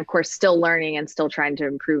today. And of course, still learning and still trying to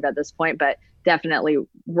improve at this point, but definitely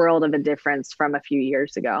world of a difference from a few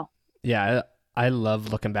years ago. Yeah, I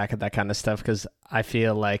love looking back at that kind of stuff because I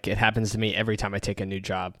feel like it happens to me every time I take a new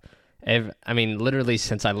job. I mean, literally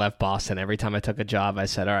since I left Boston, every time I took a job, I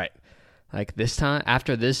said, all right, like this time,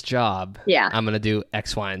 after this job, Yeah. I'm going to do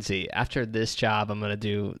X, Y, and Z. After this job, I'm going to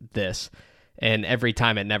do this. And every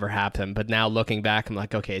time it never happened. But now looking back, I'm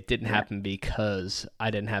like, okay, it didn't happen because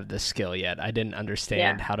I didn't have the skill yet. I didn't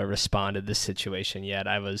understand how to respond to this situation yet.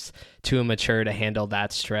 I was too immature to handle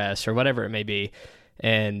that stress or whatever it may be.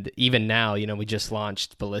 And even now, we just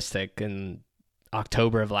launched Ballistic in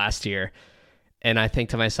October of last year. And I think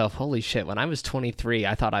to myself, holy shit, when I was 23,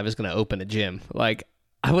 I thought I was going to open a gym. Like,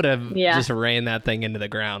 I would have just ran that thing into the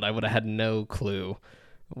ground. I would have had no clue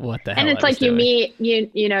what the hell. And it's like you meet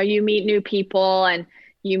new people, and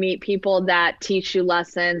you meet people that teach you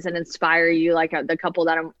lessons and inspire you. Like the couple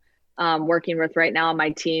that I'm working with right now on my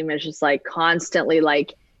team is just like constantly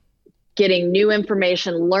like getting new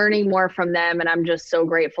information, learning more from them. And I'm just so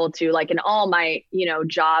grateful to, like, in all my,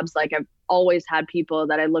 jobs, like I've always had people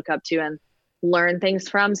that I look up to and learn things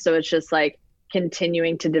from. So it's just like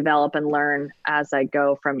continuing to develop and learn as I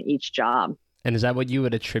go from each job. And is that what you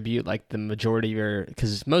would attribute, like the majority of your,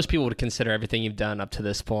 because most people would consider everything you've done up to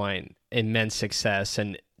this point immense success.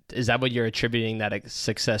 And is that what you're attributing that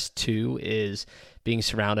success to, is being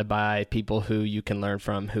surrounded by people who you can learn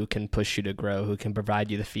from, who can push you to grow, who can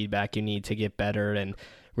provide you the feedback you need to get better, and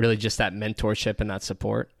really just that mentorship and that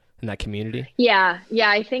support and that community? Yeah.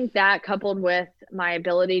 I think that, coupled with my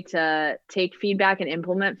ability to take feedback and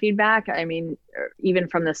implement feedback. I mean, even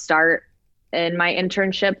from the start in my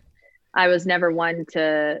internship, I was never one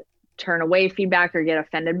to turn away feedback or get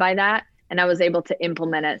offended by that. And I was able to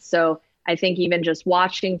implement it. So I think even just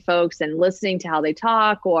watching folks and listening to how they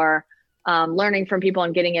talk, or learning from people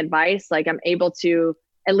and getting advice, like I'm able to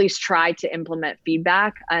at least try to implement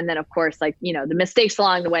feedback. And then of course, like, the mistakes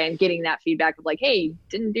along the way and getting that feedback of like, hey,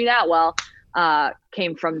 didn't do that well,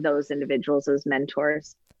 came from those individuals as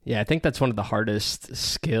mentors. Yeah, I think that's one of the hardest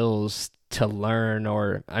skills to learn,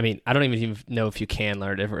 or I mean, I don't even know if you can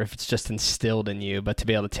learn it or if it's just instilled in you, but to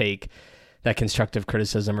be able to take that constructive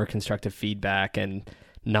criticism or constructive feedback and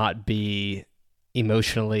not be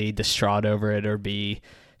emotionally distraught over it, or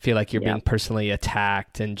feel like you're being personally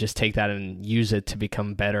attacked, and just take that and use it to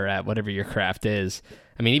become better at whatever your craft is.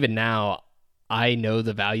 I mean, even now, I know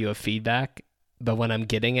the value of feedback, but when I'm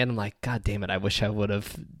getting it, I'm like, God damn it, I wish I would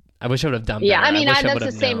have done better. Yeah, I mean, that's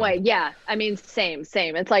the same way. Yeah, I mean, same.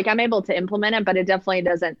 It's like I'm able to implement it, but it definitely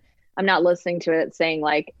doesn't. I'm not listening to it saying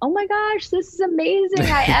like, oh my gosh, this is amazing,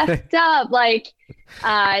 I effed up. Like,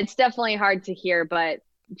 it's definitely hard to hear, but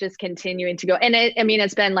just continuing to go. And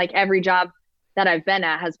it's been like every job that I've been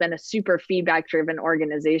at has been a super feedback driven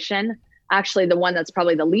organization. Actually, the one that's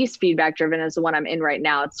probably the least feedback driven is the one I'm in right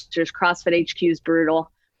now. It's just CrossFit HQ's brutal,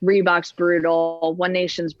 Reebok's brutal, One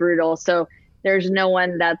Nation's brutal. So there's no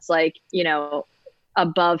one that's like,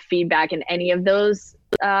 above feedback in any of those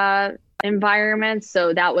environments.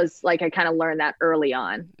 So that was like, I kind of learned that early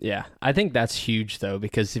on. Yeah. I think that's huge though,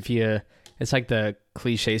 because it's like the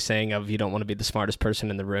cliche saying of, you don't want to be the smartest person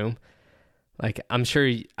in the room. Like, I'm sure,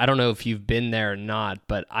 I don't know if you've been there or not,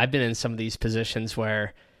 but I've been in some of these positions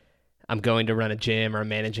where I'm going to run a gym or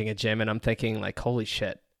managing a gym, and I'm thinking like, holy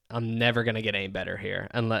shit, I'm never going to get any better here.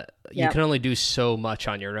 Unless you can only do so much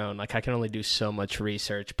on your own. Like, I can only do so much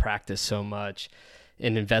research, practice so much,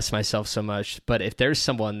 and invest myself so much. But if there's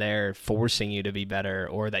someone there forcing you to be better,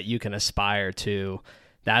 or that you can aspire to,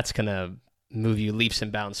 that's going to move you leaps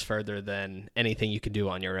and bounds further than anything you could do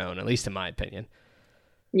on your own, at least in my opinion.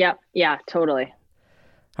 Yep. Yeah, totally.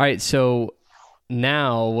 All right. So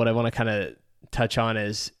now what I want to kind of touch on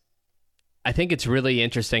is, I think it's really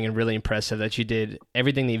interesting and really impressive that you did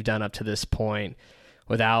everything that you've done up to this point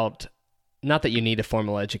without, not that you need a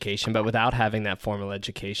formal education, but without having that formal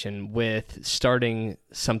education, with starting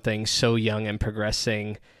something so young and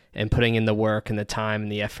progressing and putting in the work and the time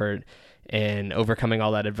and the effort and overcoming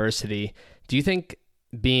all that adversity. Do you think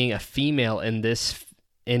being a female in this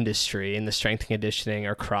industry, in the strength and conditioning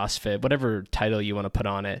or CrossFit, whatever title you want to put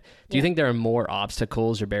on it, do you think there are more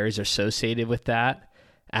obstacles or barriers associated with that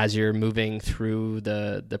as you're moving through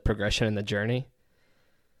the progression and the journey?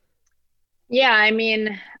 Yeah, I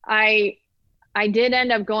mean, I did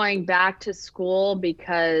end up going back to school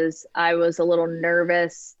because I was a little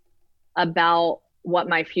nervous about what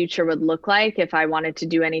my future would look like if I wanted to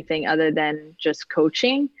do anything other than just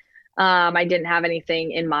coaching. I didn't have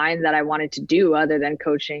anything in mind that I wanted to do other than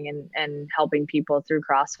coaching and helping people through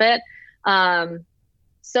CrossFit.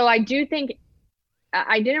 So I do think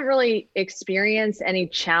I didn't really experience any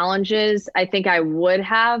challenges. I think I would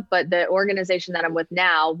have, but the organization that I'm with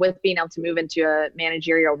now, with being able to move into a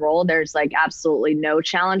managerial role, there's like absolutely no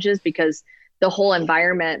challenges because the whole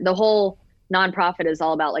environment, the whole nonprofit is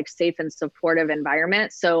all about like safe and supportive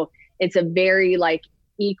environment. So it's a very like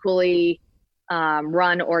equally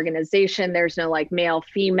run organization. There's no like male,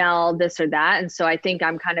 female, this or that. And so I think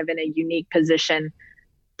I'm kind of in a unique position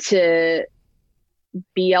to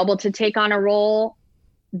be able to take on a role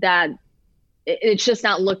that it's just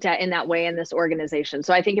not looked at in that way in this organization.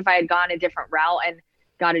 So I think if I had gone a different route and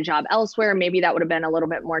got a job elsewhere, maybe that would have been a little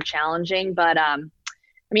bit more challenging. But I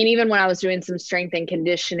mean, even when I was doing some strength and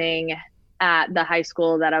conditioning at the high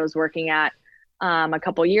school that I was working at a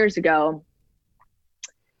couple years ago,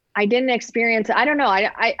 I didn't experience, I don't know.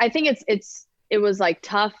 I think it was like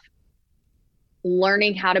tough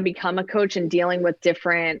learning how to become a coach and dealing with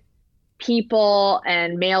different people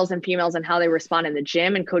and males and females and how they respond in the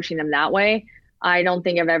gym and coaching them that way. I don't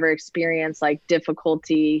think I've ever experienced like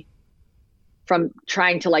difficulty from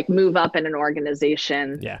trying to like move up in an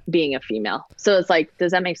organization being a female. So it's like,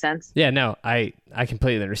 does that make sense? Yeah, no, I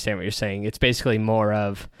completely understand what you're saying. It's basically more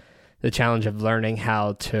of the challenge of learning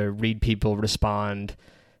how to read people, respond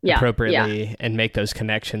appropriately and make those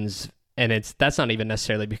connections. And that's not even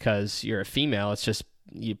necessarily because you're a female. It's just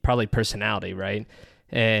probably personality, right?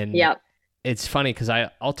 And it's funny because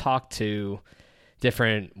I'll talk to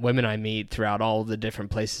different women I meet throughout all the different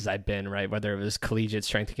places I've been, right? Whether it was collegiate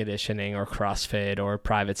strength and conditioning or CrossFit or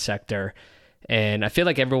private sector. And I feel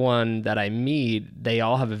like everyone that I meet, they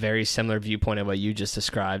all have a very similar viewpoint of what you just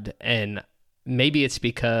described. And maybe it's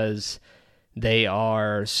because they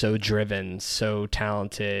are so driven, so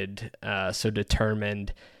talented, so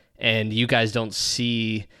determined, and you guys don't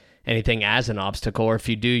see anything as an obstacle, or if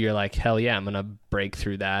you do, you're like, hell yeah, I'm gonna break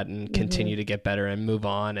through that and continue to get better and move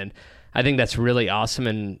on. And I think that's really awesome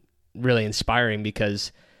and really inspiring,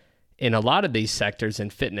 because in a lot of these sectors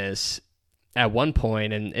in fitness, at one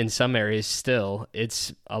point, and in some areas still,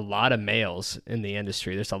 it's a lot of males in the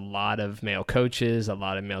industry. There's a lot of male coaches, a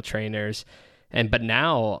lot of male trainers, but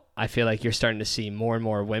now I feel like you're starting to see more and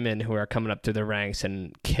more women who are coming up through the ranks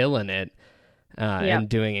and killing it and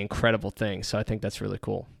doing incredible things. So I think that's really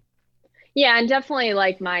cool. Yeah. And definitely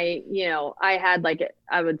like I had like,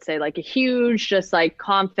 I would say like a huge, just like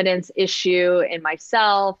confidence issue in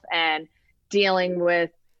myself and dealing with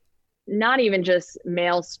not even just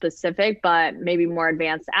male specific, but maybe more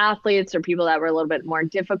advanced athletes or people that were a little bit more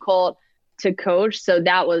difficult to coach. So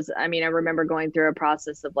that was, I mean, I remember going through a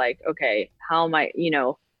process of like, okay, how am I,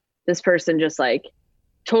 this person just like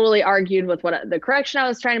totally argued with what the correction I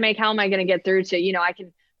was trying to make. How am I going to get through to, I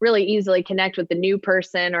can really easily connect with the new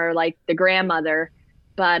person or like the grandmother,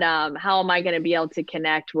 but how am I going to be able to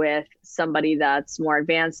connect with somebody that's more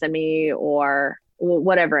advanced than me or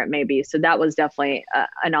whatever it may be. So that was definitely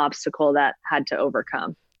an obstacle that had to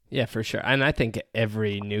overcome. Yeah, for sure. And I think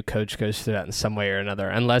every new coach goes through that in some way or another,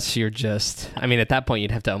 unless you're just, I mean, at that point,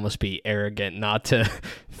 you'd have to almost be arrogant not to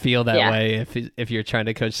feel that way if you're trying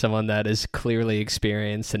to coach someone that is clearly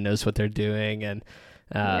experienced and knows what they're doing. And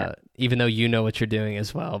even though you know what you're doing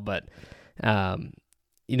as well. But,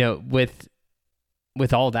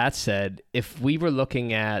 with all that said, if we were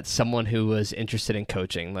looking at someone who was interested in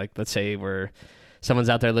coaching, like let's say someone's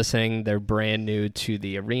out there listening, they're brand new to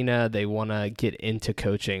the arena, they want to get into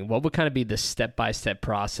coaching, what would kind of be the step-by-step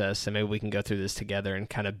process? And maybe we can go through this together and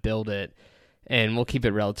kind of build it, and we'll keep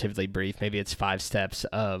it relatively brief. Maybe it's 5 steps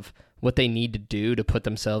of what they need to do to put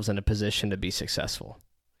themselves in a position to be successful.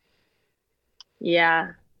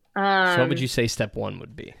 Yeah. So what would you say step 1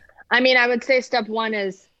 would be? I mean, I would say step 1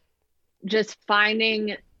 is just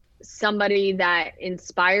finding somebody that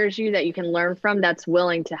inspires you, that you can learn from, that's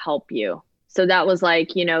willing to help you. So that was like,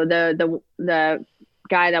 the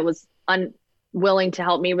guy that was unwilling to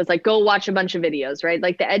help me was like, go watch a bunch of videos, right?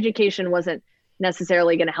 Like the education wasn't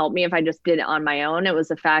necessarily going to help me if I just did it on my own. It was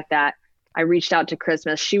the fact that I reached out to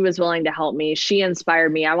Christmas. She was willing to help me. She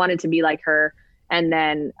inspired me. I wanted to be like her, and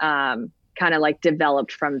then kind of like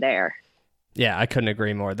developed from there. Yeah, I couldn't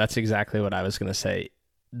agree more. That's exactly what I was going to say.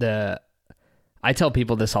 I tell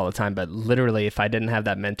people this all the time, but literally if I didn't have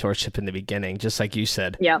that mentorship in the beginning, just like you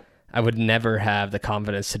said, I would never have the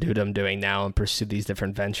confidence to do what I'm doing now and pursue these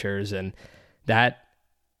different ventures. And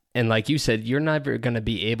like you said, you're never going to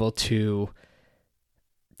be able to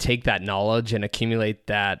take that knowledge and accumulate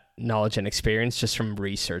that knowledge and experience just from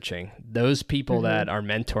researching. Those people that are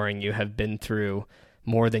mentoring you have been through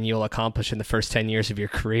more than you'll accomplish in the first 10 years of your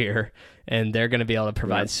career, and they're going to be able to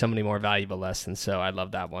provide so many more valuable lessons. So I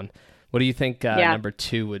love that one. What do you think number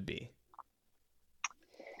 2 would be?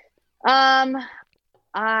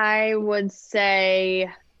 I would say,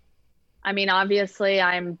 I mean, obviously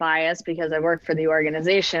I'm biased because I work for the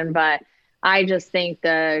organization, but I just think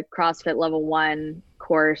the CrossFit Level 1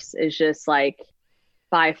 course is just like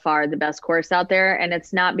by far the best course out there. And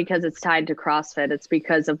it's not because it's tied to CrossFit, it's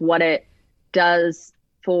because of what it does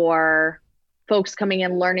for folks coming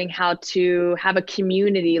in, learning how to have a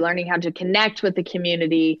community, learning how to connect with the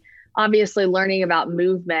community, obviously learning about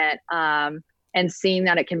movement, and seeing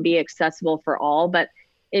that it can be accessible for all. But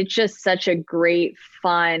it's just such a great,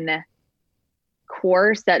 fun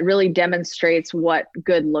course that really demonstrates what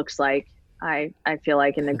good looks like. I feel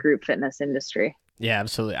like in the group fitness industry. Yeah,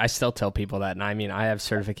 absolutely. I still tell people that. And I mean, I have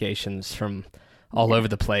certifications from all over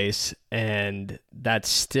the place, and that's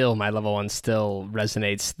still, my level 1 still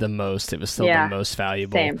resonates the most. It was still the most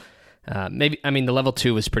valuable. Same. Maybe, I mean, the level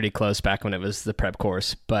 2 was pretty close back when it was the prep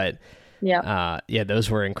course, but yeah, those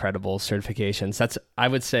were incredible certifications. That's, I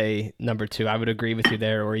would say, number 2. I would agree with you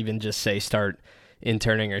there, or even just say start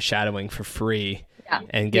interning or shadowing for free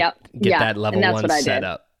and get that level 1 set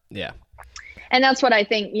up. Yeah. And that's what I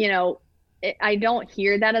think, I don't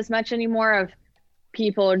hear that as much anymore of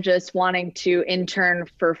people just wanting to intern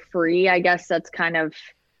for free. I guess that's kind of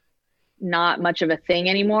not much of a thing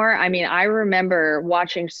anymore. I mean, I remember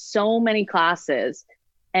watching so many classes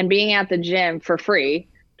and being at the gym for free,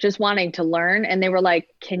 just wanting to learn. And they were like,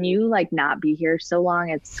 can you like not be here so long?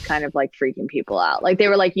 It's kind of like freaking people out. Like they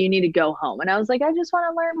were like, you need to go home. And I was like, I just want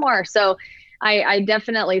to learn more. So I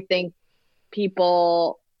definitely think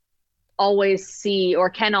people always see, or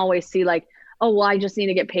can always see, like, oh, well, I just need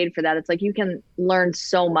to get paid for that. It's like you can learn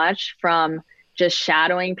so much from just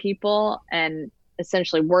shadowing people and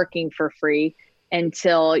essentially working for free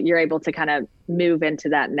until you're able to kind of move into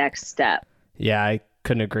that next step. Yeah, I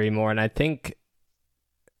couldn't agree more. And I think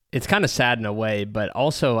it's kind of sad in a way, but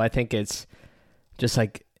also I think it's just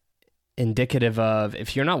like indicative of,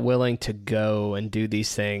 if you're not willing to go and do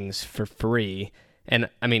these things for free, and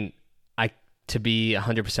I mean, to be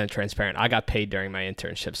 100% transparent, I got paid during my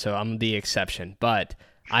internship, so I'm the exception, but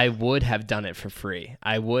I would have done it for free.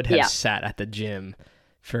 I would have sat at the gym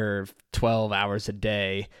for 12 hours a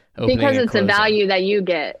day, because it's a value that you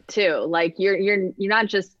get too. Like you're not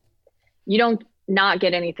just, you don't not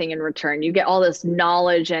get anything in return. You get all this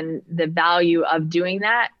knowledge and the value of doing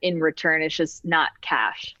that in return. It's just not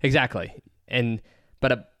cash. Exactly.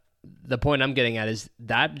 But the point I'm getting at is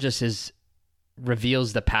that just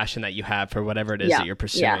reveals the passion that you have for whatever it is that you're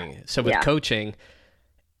pursuing. So with coaching,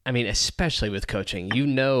 I mean, especially with coaching,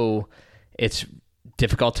 it's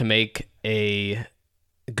difficult to make a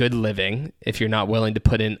good living if you're not willing to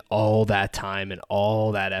put in all that time and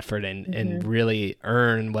all that effort and really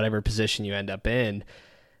earn whatever position you end up in.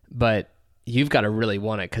 But you've got to really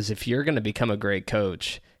want it, because if you're going to become a great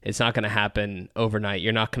coach, it's not going to happen overnight.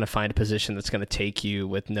 You're not going to find a position that's going to take you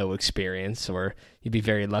with no experience, or you'd be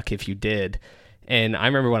very lucky if you did. And I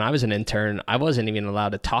remember when I was an intern, I wasn't even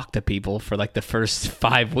allowed to talk to people for like the first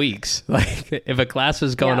 5 weeks. Like if a class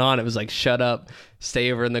was going on, it was like, shut up,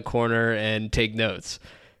 stay over in the corner and take notes.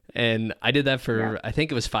 And I did that for, I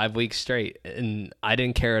think it was 5 weeks straight. And I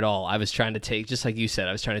didn't care at all. I was trying to take, just like you said,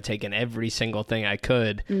 I was trying to take in every single thing I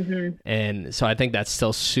could. And so I think that's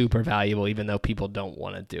still super valuable, even though people don't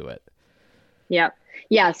want to do it. Yep.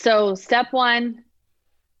 Yeah. So step 1,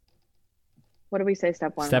 what do we say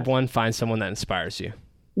step 1? Step 1, find someone that inspires you.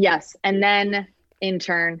 Yes. And then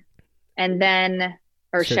intern, and then,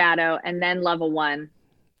 shadow, and then level 1.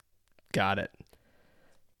 Got it.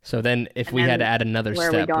 So then if we had to add another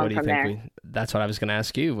step, what do you think? That's what I was going to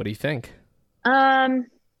ask you. What do you think? I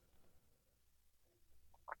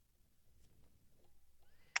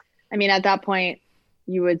mean, at that point,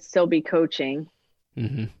 you would still be coaching.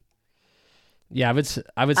 Yeah, I would say.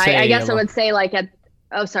 I guess I would say like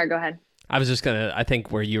sorry, go ahead. I was just I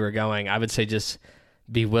think where you were going, I would say just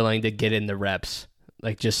be willing to get in the reps,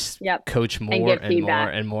 like just coach more and more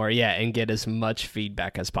and more. Yeah. And get as much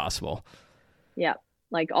feedback as possible. Yeah.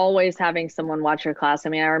 Like always having someone watch your class. I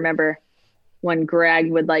mean, I remember when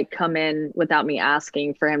Greg would like come in without me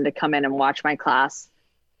asking for him to come in and watch my class.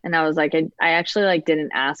 And I was like, I actually like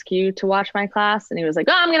didn't ask you to watch my class. And he was like,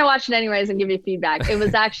 oh, I'm going to watch it anyways and give you feedback. It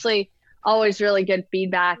was actually always really good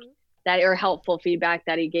feedback or helpful feedback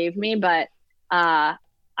that he gave me. But I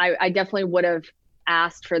definitely would have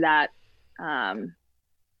asked for that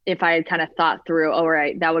if I had kind of thought through, all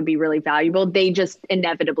right, that would be really valuable. They just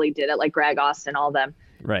inevitably did it, like Greg, Austin, all of them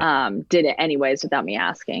did it anyways without me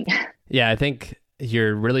asking. Yeah, I think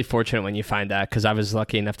you're really fortunate when you find that, because I was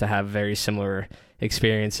lucky enough to have very similar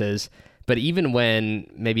experiences. But even when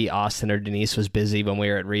maybe Austin or Denise was busy when we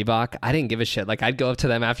were at Reebok, I didn't give a shit. Like I'd go up to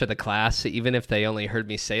them after the class, even if they only heard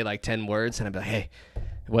me say like 10 words, and I'd be like, hey,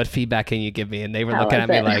 what feedback can you give me? And they were How looking was at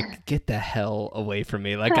me it? like, get the hell away from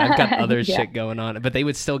me. Like I've got other Yeah. shit going on, but they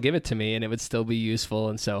would still give it to me and it would still be useful.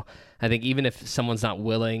 And so I think even if someone's not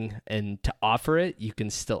willing and to offer it, you can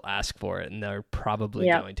still ask for it and they're probably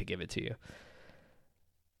Yep. going to give it to you.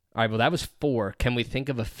 All right. Well, that was 4. Can we think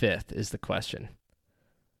of a 5th is the question.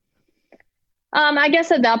 I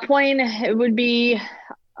guess at that point, it would be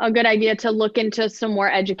a good idea to look into some more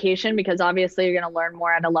education because obviously you're going to learn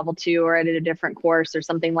more at a level 2 or at a different course or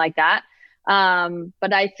something like that.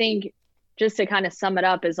 But I think just to kind of sum it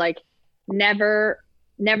up is like never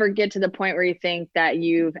get to the point where you think that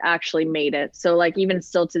you've actually made it. So like even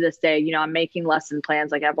still to this day, you know, I'm making lesson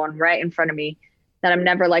plans. Like I have one right in front of me that I'm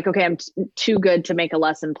never like, okay, I'm too good to make a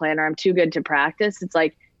lesson plan or I'm too good to practice. It's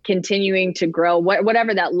like continuing to grow,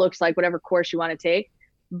 whatever that looks like, whatever course you want to take,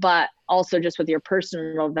 but also just with your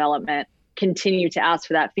personal development, continue to ask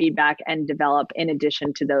for that feedback and develop in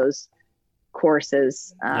addition to those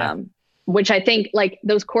courses. Which I think like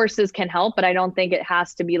those courses can help, but I don't think it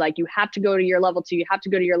has to be like, you have to go to your level 2, you have to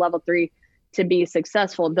go to your level 3 to be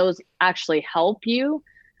successful. Those actually help you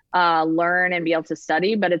learn and be able to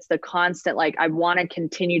study, but it's the constant, like, I want to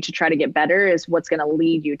continue to try to get better is what's going to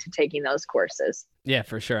lead you to taking those courses. Yeah,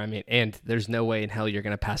 for sure. I mean, and there's no way in hell you're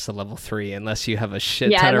going to pass the level 3 unless you have a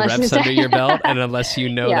shit Yeah, ton of unless you reps say- under your belt and unless you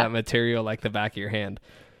know Yeah. that material like the back of your hand.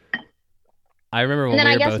 I remember when And then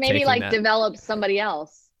we I were guess both maybe taking like that. develop somebody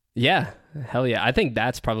else. Yeah, hell yeah. I think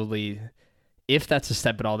that's probably, if that's a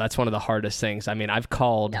step at all, that's one of the hardest things. I mean, I've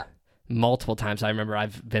called Yeah. multiple times. I remember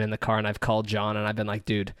I've been in the car and I've called John and I've been like,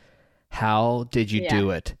 dude, how did you Yeah. do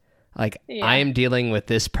it? Like, Yeah. I am dealing with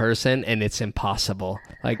this person and it's impossible.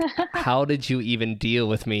 Like, how did you even deal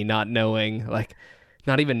with me not knowing, like,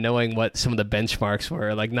 not even knowing what some of the benchmarks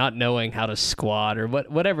were, like not knowing how to squat or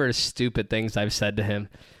whatever stupid things I've said to him.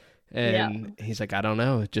 And he's like, I don't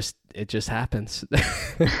know. It just happens. And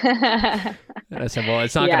I said, well,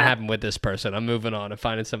 it's not going to Yeah. happen with this person. I'm moving on and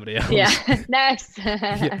finding somebody else. Yeah. Next.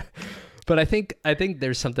 Yeah. But I think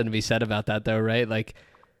there's something to be said about that though, right? Like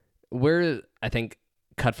we're, I think,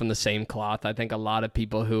 cut from the same cloth. I think a lot of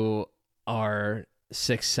people who are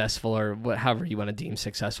successful or however you want to deem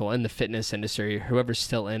successful in the fitness industry, whoever's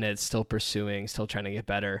still in it, still pursuing, still trying to get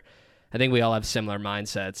better. I think we all have similar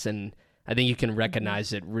mindsets, and I think you can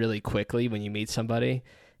recognize it really quickly when you meet somebody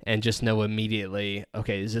and just know immediately,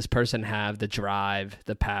 okay, does this person have the drive,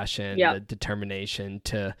 the passion, Yep. the determination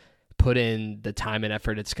to put in the time and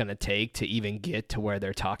effort it's going to take to even get to where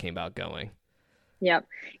they're talking about going? Yep.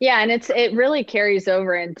 Yeah. And it really carries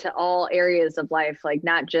over into all areas of life, like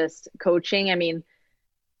not just coaching. I mean,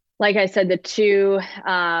 like I said, the 2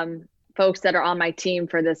 folks that are on my team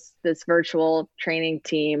for this virtual training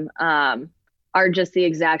team are just the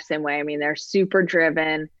exact same way. I mean, they're super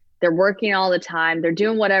driven. They're working all the time. They're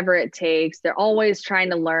doing whatever it takes. They're always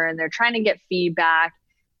trying to learn. They're trying to get feedback.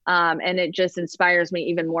 And it just inspires me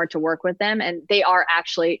even more to work with them. And they are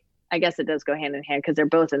actually, I guess it does go hand in hand because they're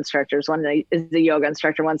both instructors. One is the yoga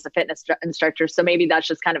instructor, one's the fitness instructor. So maybe that's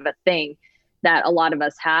just kind of a thing that a lot of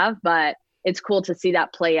us have, but it's cool to see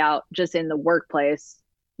that play out just in the workplace,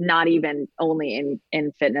 not even only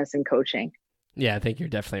in fitness and coaching. Yeah, I think you're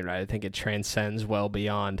definitely right. I think it transcends well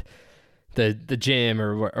beyond the gym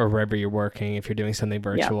or wherever you're working if you're doing something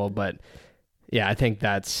virtual. Yeah. But yeah, I think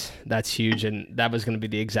that's huge. And that was going to be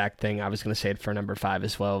the exact thing I was going to say for number 5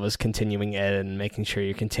 as well, was continuing ed and making sure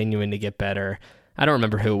you're continuing to get better. I don't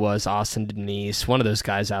remember who it was, Austin Denise, one of those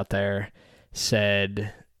guys out there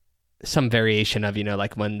said some variation of,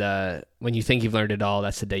 like when you think you've learned it all,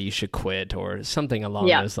 that's the day you should quit or something along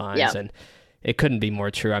those lines. Yeah. And it couldn't be more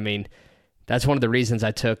true. I mean, that's one of the reasons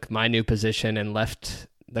I took my new position and left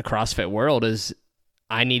the CrossFit world is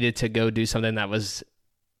I needed to go do something that was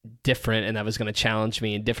different and that was going to challenge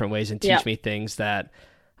me in different ways and teach me things that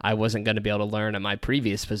I wasn't going to be able to learn at my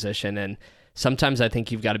previous position. And sometimes I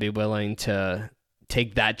think you've got to be willing to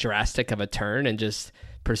take that drastic of a turn and just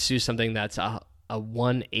pursue something that's a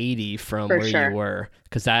 180 from where you were,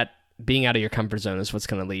 because that being out of your comfort zone is what's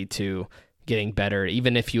going to lead to getting better,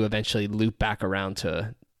 even if you eventually loop back around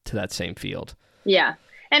to that same field. Yeah.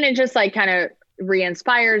 And it just like kind of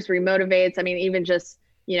re-inspires, remotivates. I mean, even just,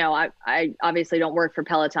 I obviously don't work for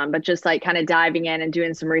Peloton, but just like kind of diving in and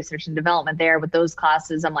doing some research and development there with those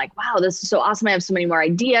classes, I'm like, wow, this is so awesome. I have so many more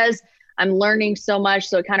ideas. I'm learning so much.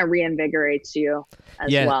 So it kind of reinvigorates you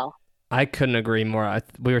as well. I couldn't agree more.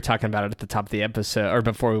 We were talking about it at the top of the episode or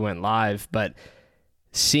before we went live, but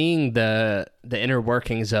seeing the inner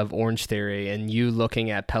workings of Orange Theory and you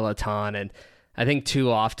looking at Peloton, and I think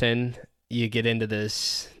too often you get into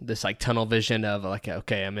this like tunnel vision of like,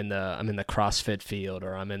 okay, I'm in the CrossFit field,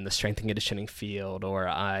 or I'm in the strength and conditioning field, or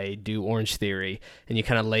I do Orange Theory, and you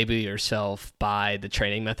kind of label yourself by the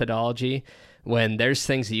training methodology, when there's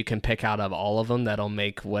things that you can pick out of all of them that'll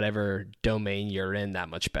make whatever domain you're in that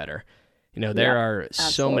much better. There are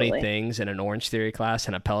so many things in an Orange Theory class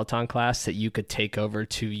and a Peloton class that you could take over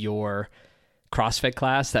to your CrossFit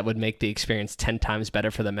class that would make the experience 10 times better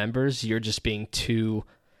for the members. You're just being too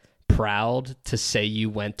proud to say you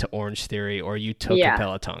went to Orange Theory or you took a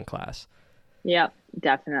Peloton class. Yep,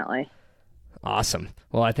 definitely. Awesome.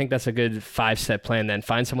 Well, I think that's a good 5-step plan then.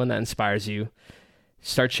 Find someone that inspires you,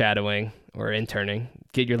 start shadowing or interning,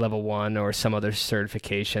 get your level 1 or some other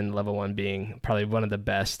certification, level 1 being probably one of the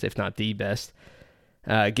best, if not the best.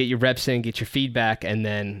 Get your reps in, get your feedback, and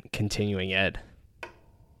then continuing ed.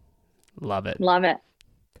 Love it. Love it.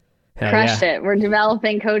 Crushed it. We're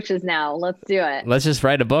developing coaches now. Let's do it. Let's just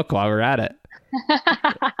write a book while we're at it.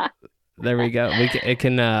 There we go.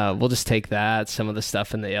 We'll just take that, some of the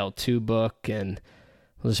stuff in the L2 book, and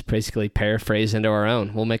we'll just basically paraphrase into our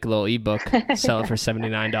own. We'll make a little ebook, sell it for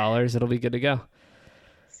 $79. It'll be good to go.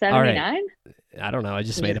 79? I don't know. I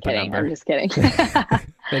just made up a number. I'm just kidding.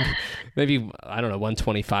 maybe, I don't know,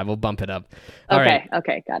 125. We'll bump it up. Okay.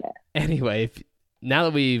 Got it. Anyway, now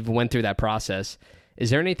that we've went through that process, is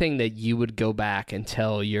there anything that you would go back and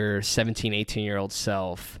tell your 17, 18-year-old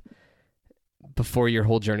self before your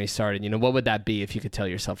whole journey started? What would that be if you could tell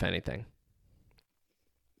yourself anything?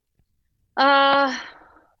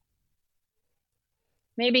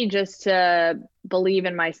 Maybe just to believe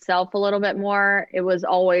in myself a little bit more. It was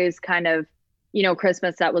always kind of,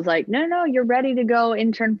 Christmas that was like, no, you're ready to go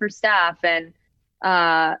intern for staff. And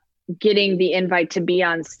getting the invite to be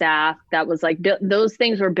on staff, that was like, those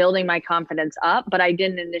things were building my confidence up, but I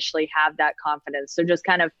didn't initially have that confidence. So just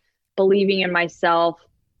kind of believing in myself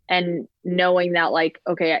and knowing that like,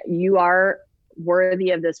 okay, you are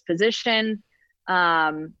worthy of this position,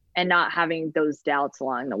 and not having those doubts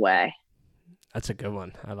along the way. That's a good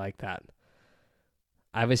one. I like that.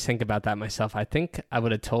 I always think about that myself. I think I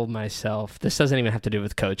would have told myself, this doesn't even have to do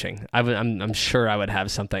with coaching. I'm sure I would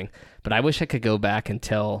have something, but I wish I could go back and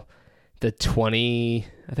tell I think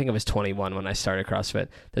I was 21 when I started CrossFit,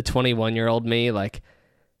 the 21-year-old me, like,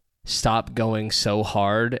 stop going so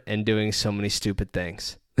hard and doing so many stupid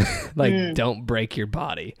things. Like, don't break your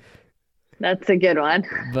body. That's a good one.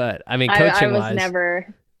 But I mean, coaching wise,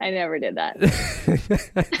 I never did that.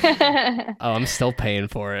 Oh, I'm still paying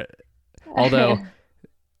for it. Although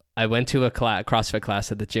I went to a CrossFit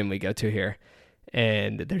class at the gym we go to here,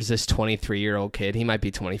 and there's this 23-year-old kid. He might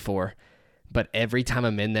be 24, but every time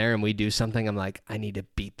I'm in there and we do something, I'm like, I need to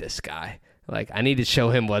beat this guy. Like, I need to show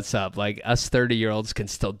him what's up. Like, us 30-year-olds can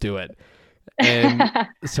still do it. And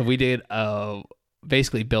so we did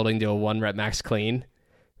basically building to a 1-rep max clean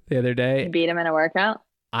the other day. You beat him in a workout?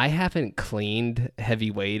 I haven't cleaned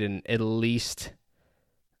heavy weight in at least,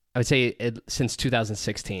 I would say since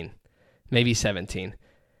 2016, maybe 17.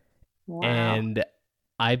 Wow. And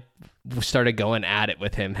I started going at it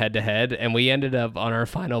with him head to head, and we ended up on our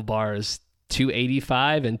final bars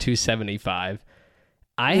 285 and 275.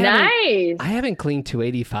 I haven't cleaned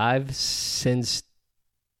 285 since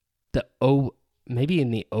maybe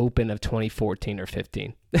in the Open of 2014 or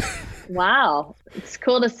 15. Wow. It's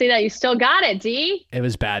cool to see that you still got it, D. It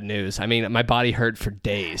was bad news. I mean, my body hurt for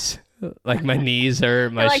days. Like, my knees are... I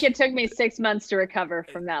feel like it took me 6 months to recover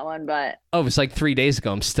from that one, but... Oh, it was like 3 days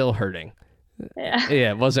ago. I'm still hurting. Yeah.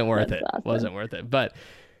 Yeah, it wasn't worth it. Awesome. Wasn't worth it. But,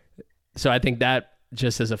 so I think that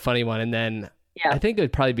just is a funny one. And then I think it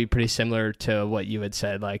would probably be pretty similar to what you had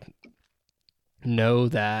said. Like, know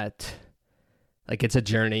that... Like, it's a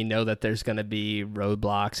journey. Know that there's going to be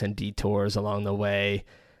roadblocks and detours along the way.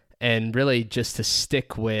 And really just to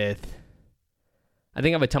stick with... I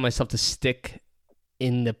think I would tell myself to stick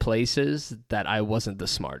in the places that I wasn't the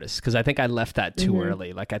smartest. Because I think I left that too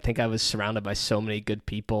early. Like, I think I was surrounded by so many good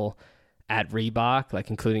people at Reebok, like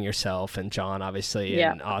including yourself and John, obviously,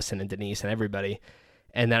 and Austin and Denise and everybody.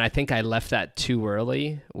 And then I think I left that too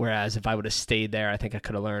early. Whereas if I would have stayed there, I think I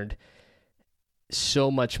could have learned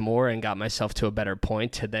so much more and got myself to a better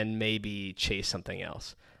point to then maybe chase something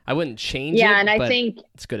else. I wouldn't change it, and I think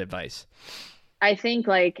it's good advice. I think,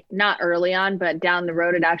 like, not early on, but down the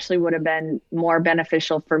road, it actually would have been more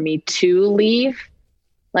beneficial for me to leave.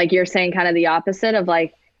 Like you're saying, kind of the opposite of,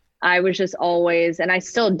 like, I was just always, and I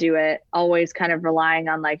still do it, always kind of relying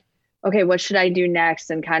on, like, okay, what should I do next?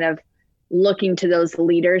 And kind of looking to those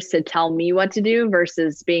leaders to tell me what to do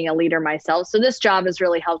versus being a leader myself. So this job has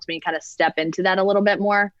really helped me kind of step into that a little bit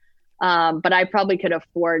more. But I probably could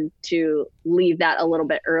afford to leave that a little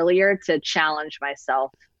bit earlier to challenge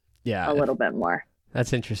myself. Yeah. a little bit more.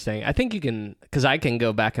 That's interesting. I think you can, because I can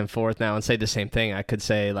go back and forth now and say the same thing. I could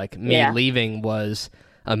say like me Yeah. leaving was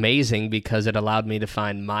amazing because it allowed me to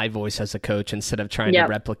find my voice as a coach instead of trying to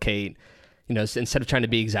replicate, instead of trying to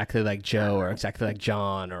be exactly like Joe or exactly like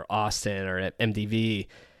John or Austin or at MDV.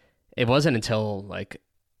 It wasn't until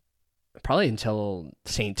probably until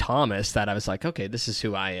St. Thomas that I was like, okay, this is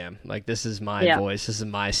who I am. Like, this is my voice. This is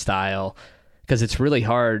my style. Because it's really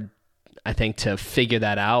hard, I think, to figure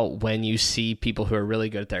that out when you see people who are really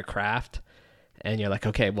good at their craft and you're like,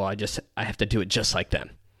 okay, well, I have to do it just like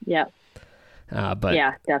them. Yeah. But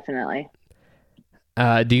yeah, definitely.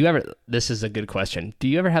 This is a good question. Do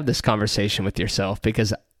you ever have this conversation with yourself?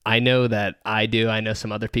 Because I know that I do. I know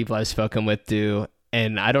some other people I've spoken with do.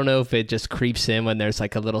 And I don't know if it just creeps in when there's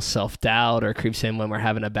like a little self-doubt or creeps in when we're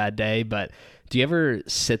having a bad day. But do you ever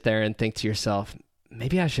sit there and think to yourself,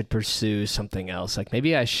 maybe I should pursue something else? Like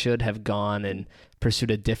maybe I should have gone and pursued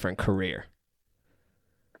a different career.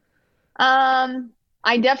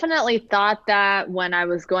 I definitely thought that when I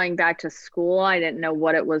was going back to school. I didn't know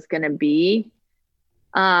what it was going to be.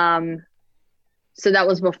 So that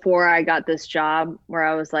was before I got this job where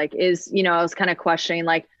I was like, I was kind of questioning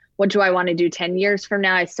like, what do I want to do 10 years from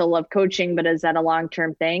now? I still love coaching, but is that a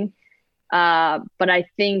long-term thing? But I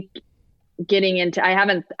think I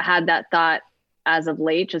haven't had that thought as of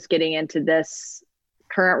late, just getting into this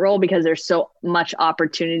current role because there's so much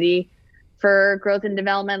opportunity for growth and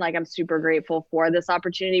development. Like I'm super grateful for this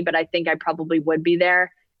opportunity, but I think I probably would be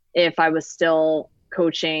there if I was still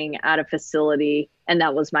coaching at a facility and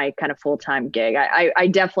that was my kind of full-time gig. I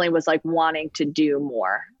definitely was like wanting to do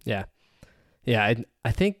more. Yeah. Yeah.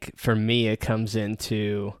 I think for me, it comes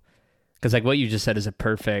into, because like what you just said is a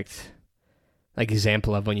perfect like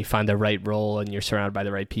example of when you find the right role and you're surrounded by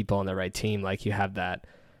the right people on the right team, like you have that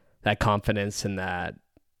confidence and that,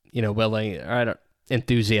 willing or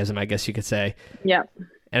enthusiasm, I guess you could say. Yeah.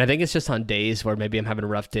 And I think it's just on days where maybe I'm having a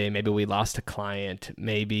rough day. Maybe we lost a client.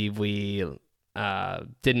 Maybe we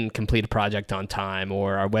didn't complete a project on time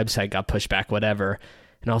or our website got pushed back, whatever.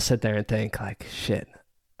 And I'll sit there and think like, shit,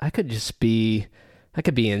 I could be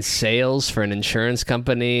in sales for an insurance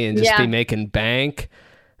company and just be making bank.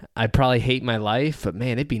 I'd probably hate my life, but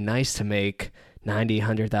man, it'd be nice to make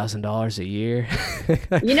 $100,000 a year.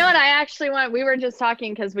 You know what? I actually we were just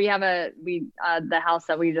talking because we have the house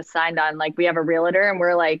that we just signed on, like we have a realtor and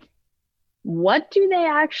we're like, what do they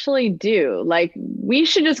actually do? Like we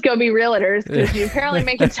should just go be realtors because you apparently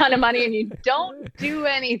make a ton of money and you don't do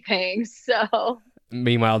anything. So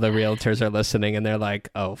meanwhile, the realtors are listening and they're like,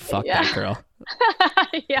 oh, fuck that girl.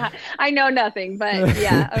 Yeah, I know nothing, but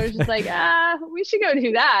yeah, I was just like, we should go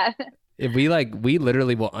do that. If we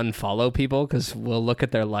literally will unfollow people because we'll look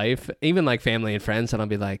at their life, even like family and friends, and I'll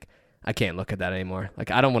be like, I can't look at that anymore. Like,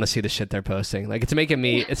 I don't want to see the shit they're posting. Like, it's making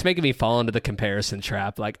me fall into the comparison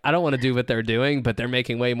trap. Like, I don't want to do what they're doing, but they're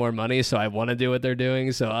making way more money, so I want to do what they're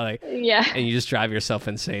doing. So and you just drive yourself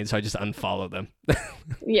insane. So I just unfollow them.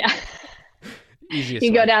 Yeah. Easiest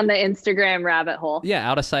you way. go down the Instagram rabbit hole. Yeah,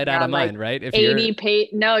 out of sight, out of mind, right? If 80 page,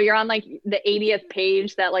 no, you're on like the 80th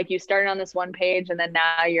page that like you started on this one page, and then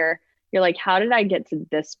now you're like, how did I get to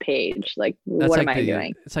this page? Like, what am I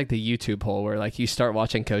doing? It's like the YouTube hole where like you start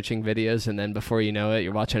watching coaching videos, and then before you know it,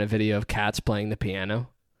 you're watching a video of cats playing the piano.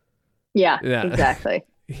 Yeah. Exactly.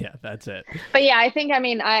 Yeah, that's it. But yeah, I think,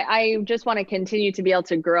 I just want to continue to be able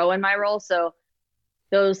to grow in my role. So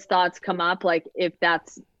those thoughts come up, like if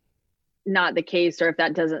that's not the case or if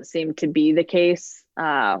that doesn't seem to be the case,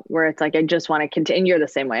 where it's like I just want to continue. You're the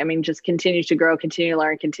same way. I mean, just continue to grow, continue to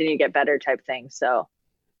learn, continue to get better type thing. So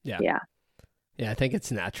yeah, I think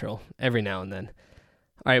it's natural every now and then.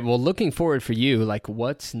 All right, well, looking forward for you, like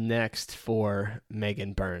what's next for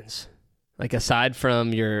Megan Burns? Like aside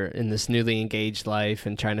from you're in this newly engaged life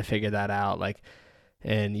and trying to figure that out, like,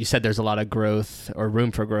 and you said there's a lot of growth or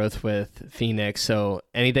room for growth with Phoenix. So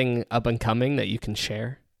anything up and coming that you can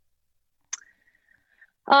share?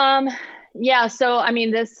 Yeah. So, I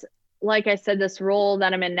mean, like I said, this role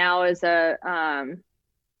that I'm in now is a,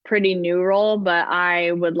 pretty new role, but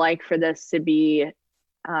I would like for this to be,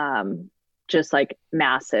 just like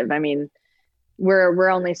massive. I mean, we're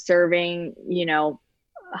only serving,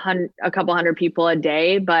 a couple hundred people a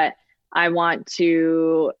day, but I want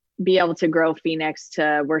to be able to grow Phoenix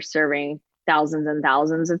to we're serving thousands and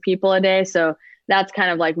thousands of people a day. So that's kind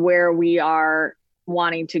of like where we are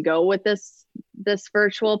wanting to go with this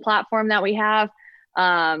virtual platform that we have.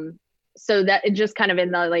 So that it just kind of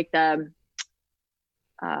in the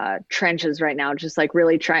trenches right now, just like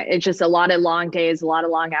really trying. It's just a lot of long days, a lot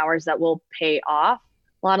of long hours that will pay off.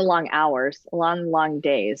 a lot of long hours, long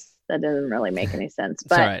days. That doesn't really make any sense.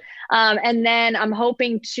 It's all But right. and then I'm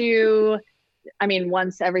hoping to, I mean,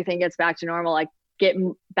 once everything gets back to normal, like get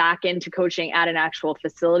back into coaching at an actual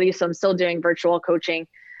facility. So I'm still doing virtual coaching,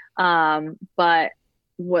 but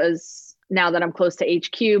was now that I'm close to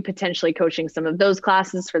HQ, potentially coaching some of those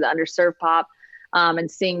classes for the underserved pop, and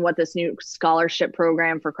seeing what this new scholarship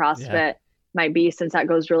program for CrossFit might be, since that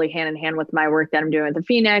goes really hand in hand with my work that I'm doing with the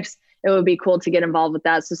Phoenix. It would be cool to get involved with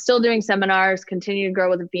that. So still doing seminars, continue to grow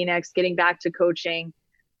with the Phoenix, getting back to coaching.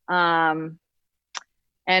 And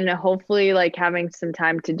hopefully like having some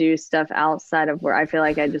time to do stuff outside of where I feel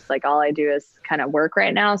like I just like all I do is kind of work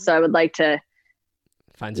right now. So I would like to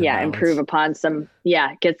Find some balance. improve upon some,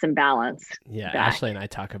 get some balance. Yeah, back. Ashley and I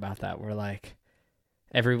talk about that. We're like,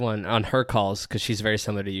 everyone on her calls, because she's very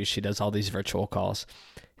similar to you, she does all these virtual calls,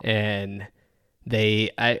 and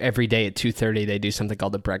every day at 2:30 they do something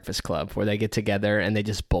called the Breakfast Club, where they get together and they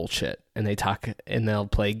just bullshit and they talk, and they'll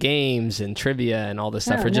play games and trivia and all this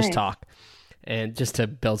stuff, or just talk, and just to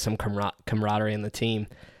build some camaraderie in the team.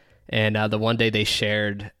 And the one day they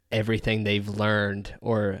shared everything they've learned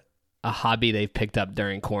or a hobby they've picked up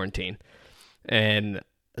during quarantine. And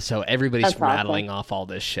so everybody's rattling off all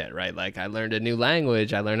this shit, right? Like, I learned a new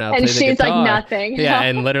language. I learned how to play the guitar. And she's like, nothing. Yeah,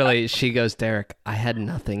 and literally she goes, Derek, I had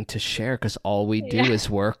nothing to share because all we do is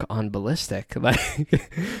work on ballistic.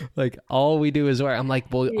 Like all we do is work. I'm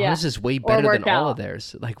like, well, ours is way better than all of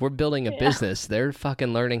theirs. Like, we're building a business. They're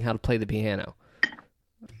fucking learning how to play the piano.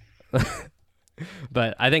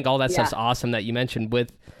 But I think all that stuff's awesome that you mentioned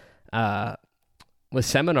with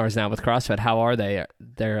seminars now with CrossFit. How are they?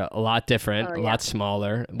 They're a lot different, a lot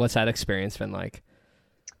smaller. What's that experience been like?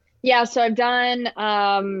 Yeah, so I've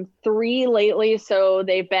done 3 lately. So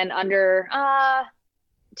they've been under,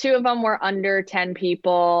 2 of them were under 10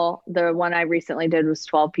 people. The one I recently did was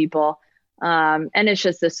 12 people. And it's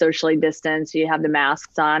just the socially distanced. You have the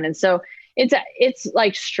masks on. And so it's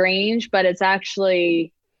like strange, but it's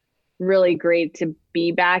actually really great to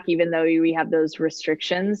be back, even though we have those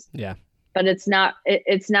restrictions. Yeah. But it's not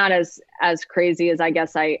as crazy as I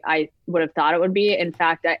guess I would have thought it would be. In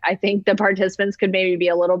fact, I think the participants could maybe be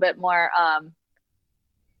a little bit more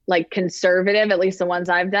like conservative, at least the ones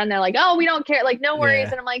I've done. They're like, oh, we don't care, like no worries.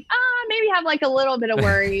 And I'm like, maybe have like a little bit of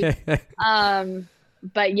worry.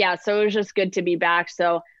 But yeah, so it was just good to be back.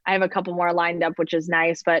 So I have a couple more lined up, which is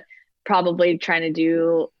nice, but probably trying to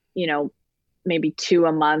do, maybe 2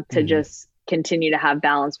 a month to just continue to have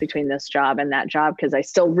balance between this job and that job, because I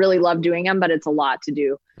still really love doing them, but it's a lot to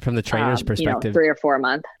do. From the trainer's perspective, 3 or 4 a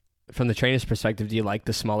month. From the trainer's perspective, do you like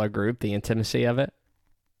the smaller group, the intimacy of it?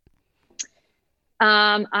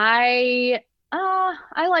 I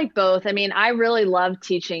like both. I mean, I really love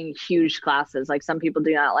teaching huge classes. Like, some people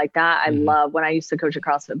do not like that. I love when I used to coach at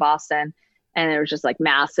CrossFit Boston and it was just like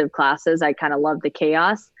massive classes. I kind of love the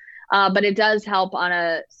chaos. But it does help on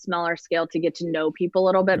a smaller scale to get to know people a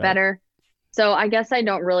little bit better. So I guess I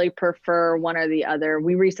don't really prefer one or the other.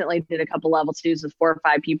 We recently did a couple level 2s with 4 or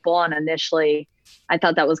 5 people. And initially I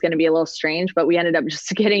thought that was going to be a little strange, but we ended up just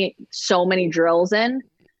getting so many drills in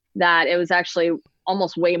that it was actually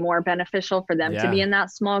almost way more beneficial for them to be in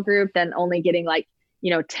that small group than only getting like,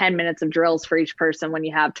 10 minutes of drills for each person when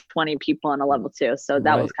you have 20 people in a level 2. So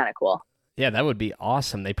that was kind of cool. Yeah, that would be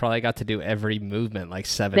awesome. They probably got to do every movement like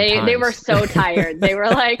 7 times. They were so tired. They were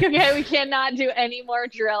like, okay, we cannot do any more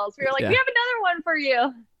drills. We were like, we have another one for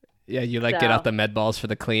you. Yeah, you get out the med balls for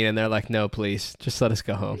the clean, and they're like, no, please, just let us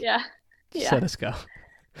go home. Yeah. Just let us go.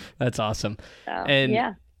 That's awesome.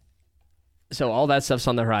 So, so all that stuff's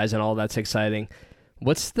on the horizon. All that's exciting.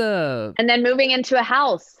 And then moving into a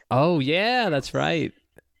house. Oh, yeah, that's right.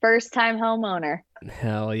 First time homeowner.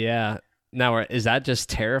 Hell yeah. Now, is that just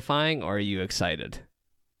terrifying, or are you excited?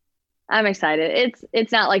 I'm excited.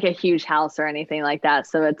 It's not like a huge house or anything like that,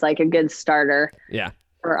 so it's like a good starter.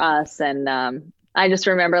 For us. And I just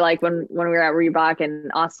remember like when we were at Reebok and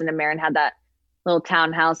Austin and Marin had that little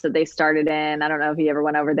townhouse that they started in. I don't know if you ever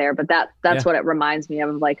went over there, but that's what it reminds me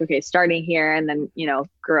of, like, okay, starting here and then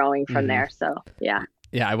growing from there. So yeah,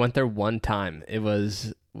 I went there one time.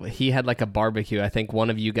 He had like a barbecue. I think one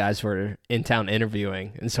of you guys were in town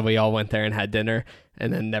interviewing, and so we all went there and had dinner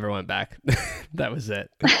and then never went back. That was it.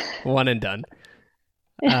 One and done.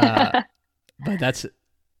 But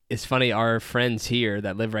it's funny, our friends here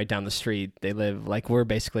that live right down the street, they live like, we're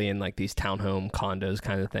basically in like these townhome condos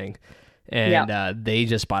kind of thing, and they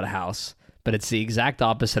just bought a house, but it's the exact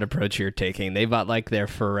opposite approach you're taking. They bought like their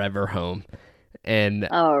forever home. And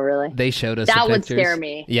oh, really? They showed us that the would pictures. scare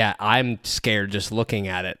me. Yeah, I'm scared just looking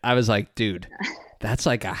at it. I was like, dude, that's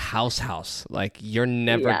like a house. Like, you're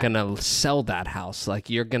never gonna sell that house. Like,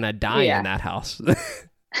 you're gonna die in that house.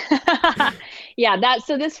 Yeah,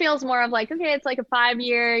 so this feels more of like, okay, it's like a 5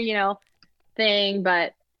 year, thing,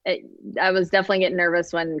 but I was definitely getting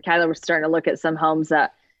nervous when Kyler was starting to look at some homes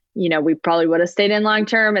that, we probably would have stayed in long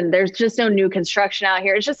term. And there's just no new construction out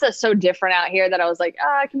here. It's just so different out here that I was like,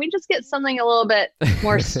 can we just get something a little bit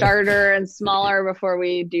more starter and smaller before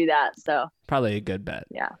we do that? So probably a good bet.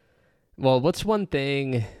 Yeah. Well, what's one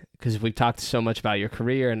thing, because we've talked so much about your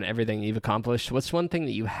career and everything you've accomplished, what's one thing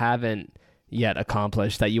that you haven't yet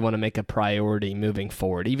accomplished that you want to make a priority moving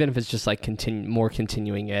forward, even if it's just like more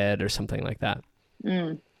continuing ed or something like that?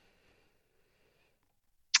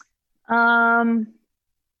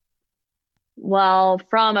 Well,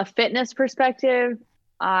 from a fitness perspective,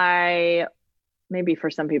 maybe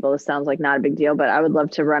for some people this sounds like not a big deal, but I would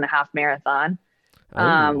love to run a half marathon,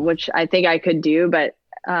 which I think I could do, but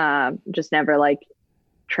just never like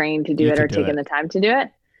trained to do it or taken the time to do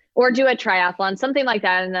it, or do a triathlon, something like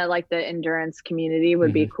that. And the endurance community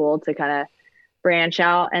would be cool to kind of branch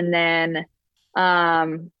out. And then, I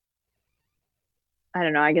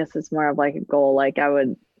don't know, I guess it's more of like a goal. Like I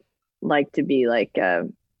would like to be like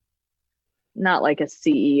not like a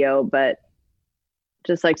CEO, but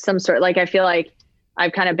just like some sort, like I feel like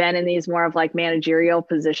I've kind of been in these more of like managerial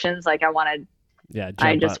positions. Like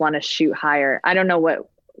I just want to shoot higher. I don't know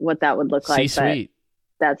what that would look like, but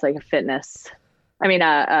that's like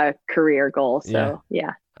a career goal. So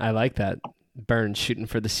yeah. I like that. Burns shooting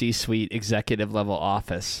for the C-suite executive level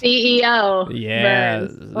office. CEO. Yeah.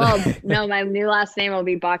 Burns. Well, no, my new last name will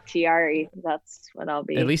be Bakhtiari. That's what I'll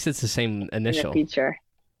be. At least it's the same initial. In the future.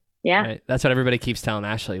 Yeah. Right? That's what everybody keeps telling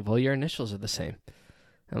Ashley. Well, your initials are the same.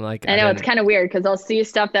 I'm like, I know it's kind of weird because I'll see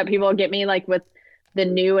stuff that people get me like with the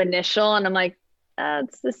new initial, and I'm like,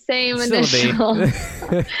 it's the same initial.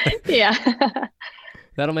 Yeah.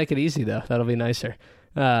 That'll make it easy though. That'll be nicer.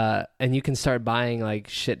 And you can start buying like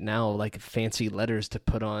shit now, like fancy letters to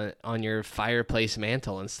put on your fireplace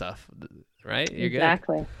mantle and stuff, right? You're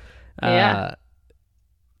exactly. Good. Yeah.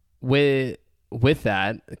 With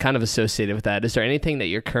that, kind of associated with that, is there anything that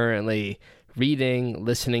you're currently reading,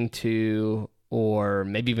 listening to, or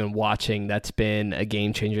maybe even watching that's been a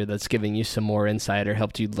game changer, that's giving you some more insight or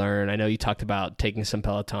helped you learn? I know you talked about taking some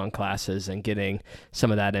Peloton classes and getting some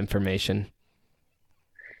of that information.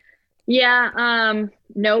 Yeah,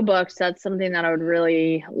 no books. That's something that I would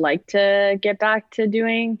really like to get back to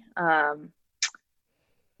doing, and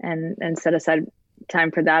set aside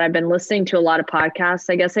time for that. I've been listening to a lot of podcasts.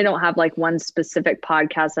 I guess I don't have like one specific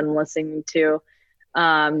podcast I'm listening to.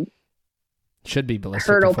 Should be Ballistic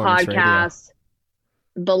Hurdle Performance podcast,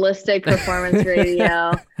 Radio. Ballistic Performance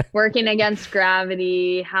Radio, Working Against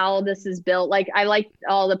Gravity, How This Is Built. Like I like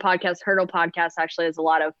all the podcasts. Hurdle podcast actually has a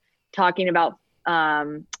lot of talking about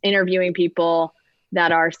interviewing people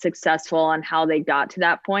that are successful and how they got to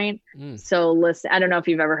that point. So listen, I don't know if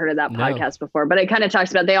you've ever heard of that podcast before, but it kind of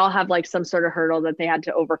talks about, they all have like some sort of hurdle that they had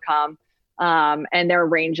to overcome. And there are a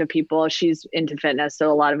range of people. She's into fitness, so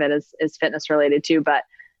a lot of it is fitness related too, but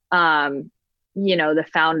the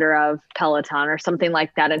founder of Peloton or something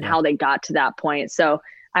like that, and how they got to that point. So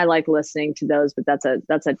I like listening to those, but that's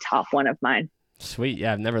a top one of mine. Sweet.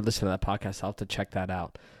 Yeah. I've never listened to that podcast. I'll have to check that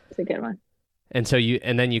out. It's a good one. And so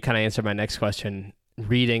then you kind of answered my next question.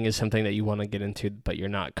 Reading is something that you want to get into, but you're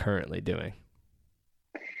not currently doing.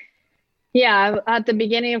 Yeah. At the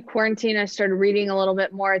beginning of quarantine, I started reading a little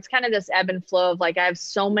bit more. It's kind of this ebb and flow of like, I have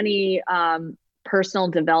so many personal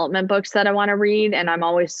development books that I want to read. And I'm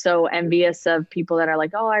always so envious of people that are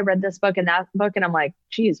like, oh, I read this book and that book. And I'm like,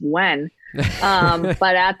 geez, when?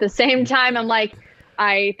 But at the same time, I'm like,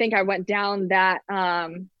 I think I went down that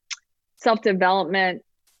self-development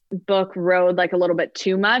book road like a little bit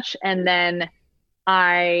too much, and then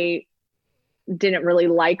I didn't really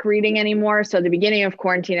like reading anymore. So at the beginning of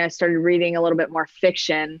quarantine, I started reading a little bit more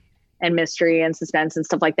fiction and mystery and suspense and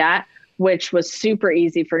stuff like that, which was super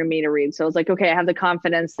easy for me to read. So I was like, okay, I have the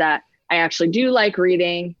confidence that I actually do like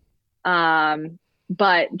reading,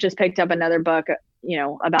 but just picked up another book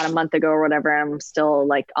about a month ago or whatever, and I'm still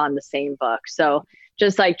like on the same book. So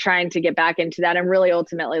just like trying to get back into that and really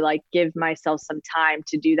ultimately like give myself some time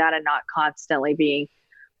to do that and not constantly being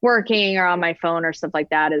working or on my phone or stuff like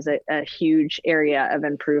that is a huge area of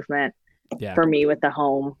improvement for me with the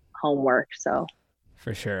homework. So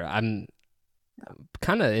for sure. I'm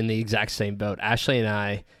kind of in the exact same boat. Ashley and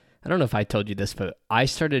I don't know if I told you this, but I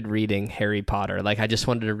started reading Harry Potter. Like I just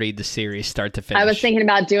wanted to read the series start to finish. I was thinking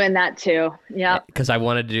about doing that too. Yeah. Because I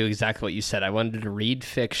wanted to do exactly what you said. I wanted to read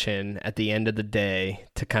fiction at the end of the day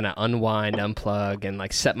to kind of unwind, unplug, and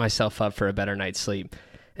like set myself up for a better night's sleep.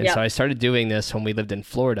 And so I started doing this when we lived in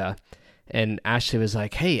Florida, and Ashley was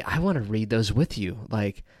like, hey, I want to read those with you.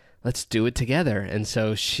 Like, let's do it together. And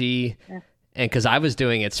so she, and because I was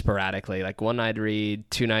doing it sporadically, like one night I'd read,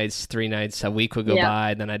 2 nights, 3 nights, a week would go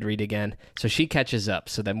by, then I'd read again. So she catches up.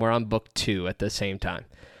 So then we're on book 2 at the same time.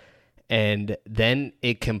 And then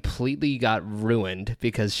it completely got ruined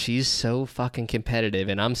because she's so fucking competitive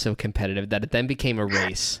and I'm so competitive that it then became a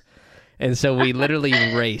race. And so we literally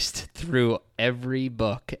raced through every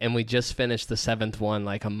book, and we just finished the 7th one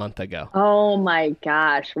like a month ago. Oh my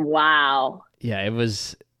gosh. Wow. Yeah,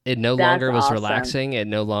 it no longer was relaxing. It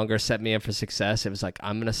no longer set me up for success. It was like,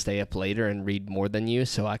 I'm going to stay up later and read more than you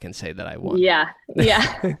so I can say that I won. Yeah.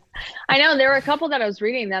 I know there were a couple that I was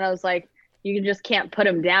reading that I was like, you just can't put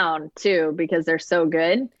them down too because they're so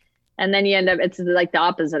good. And then you end up, it's like the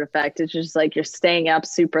opposite effect. It's just like you're staying up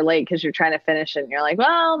super late because you're trying to finish it. And you're like,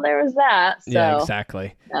 well, there was that. So, yeah,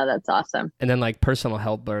 exactly. Oh, that's awesome. And then like personal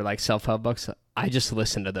help or like self-help books, I just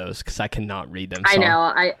listen to those because I cannot read them. I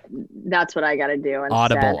know. That's what I got to do instead.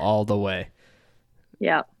 Audible all the way.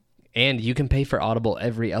 Yeah. And you can pay for Audible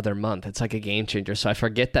every other month. It's like a game changer. So I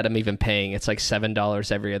forget that I'm even paying. It's like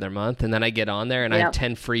 $7 every other month. And then I get on there and I have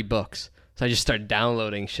 10 free books. So I just start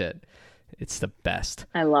downloading shit. It's the best.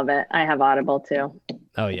 I love it. I have Audible too.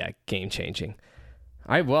 Oh, yeah. Game changing.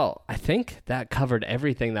 All right. Well, I think that covered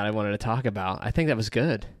everything that I wanted to talk about. I think that was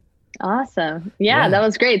good. Awesome. Yeah, that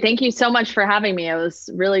was great. Thank you so much for having me. It was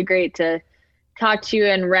really great to talk to you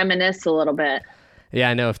and reminisce a little bit. Yeah,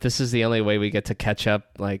 I know. If this is the only way we get to catch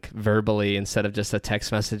up, like verbally, instead of just a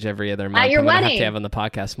text message every other month, at your I'm gonna wedding. have to have on the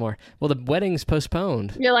podcast more. Well, the wedding's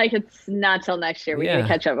postponed. You're like, it's not till next year. We need to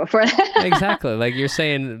catch up before that. Exactly. Like you're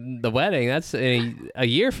saying, the wedding, that's a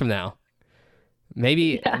year from now.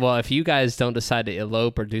 Maybe. Yeah. Well, if you guys don't decide to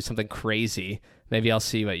elope or do something crazy, maybe I'll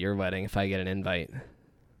see you at your wedding if I get an invite.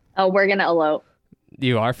 Oh, we're gonna elope.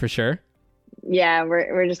 You are for sure. Yeah,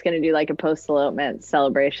 we're just gonna do like a post elopement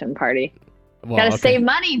celebration party. Well, gotta save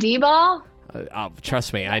money, D-ball.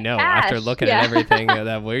 Trust me, I know. Cash. After looking at everything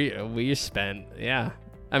that we spent, yeah.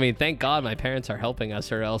 I mean, thank God my parents are helping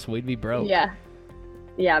us, or else we'd be broke. Yeah,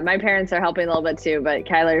 my parents are helping a little bit too, but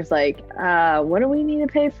Kyler's like, what do we need to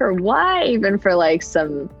pay for? Why? Even for like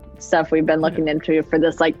some stuff we've been looking into for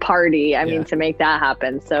this like party. I mean, to make that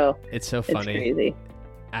happen. So it's so funny. It's crazy.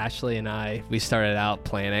 Ashley and I, we started out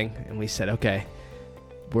planning, and we said, okay,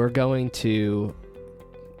 we're not going to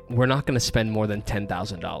spend more than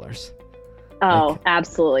 $10,000. Oh,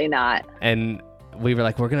 absolutely not. And we were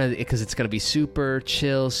like, because it's going to be super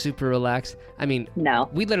chill, super relaxed. I mean, no.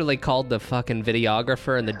 We literally called the fucking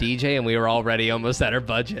videographer and the DJ, and we were already almost at our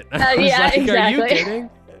budget. Exactly. Are you kidding?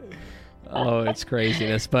 Oh, it's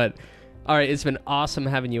craziness. But all right, it's been awesome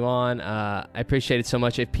having you on. I appreciate it so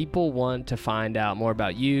much. If people want to find out more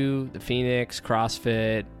about you, the Phoenix,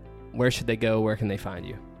 CrossFit, where should they go? Where can they find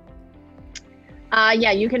you?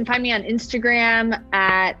 You can find me on Instagram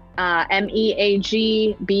at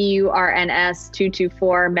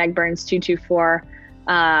MEAGBURNS224, Meg Burns 224.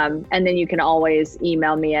 And then you can always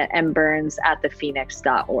email me at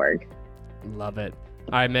mburns@thephoenix.org. Love it.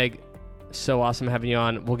 All right, Meg, so awesome having you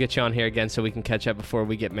on. We'll get you on here again so we can catch up before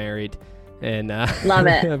we get married. And love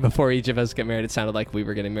it. Before each of us get married. It sounded like we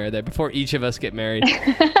were getting married there. Before each of us get married. All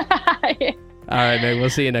right, Meg, we'll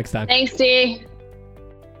see you next time. Thanks, D.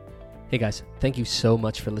 Hey guys, thank you so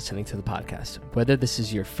much for listening to the podcast. Whether this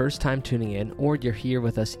is your first time tuning in or you're here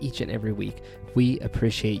with us each and every week, we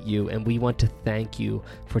appreciate you, and we want to thank you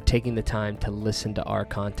for taking the time to listen to our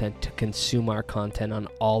content, to consume our content on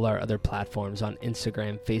all our other platforms, on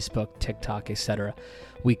Instagram, Facebook, TikTok, etc.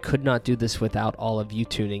 We could not do this without all of you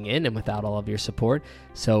tuning in and without all of your support.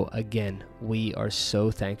 So again, we are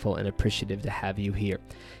so thankful and appreciative to have you here.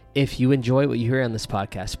 If you enjoy what you hear on this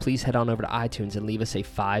podcast, please head on over to iTunes and leave us a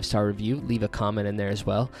 5-star review. Leave a comment in there as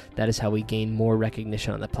well. That is how we gain more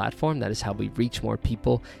recognition on the platform. That is how we reach more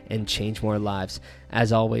people and change more lives.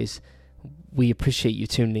 As always, we appreciate you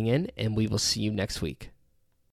tuning in, and we will see you next week.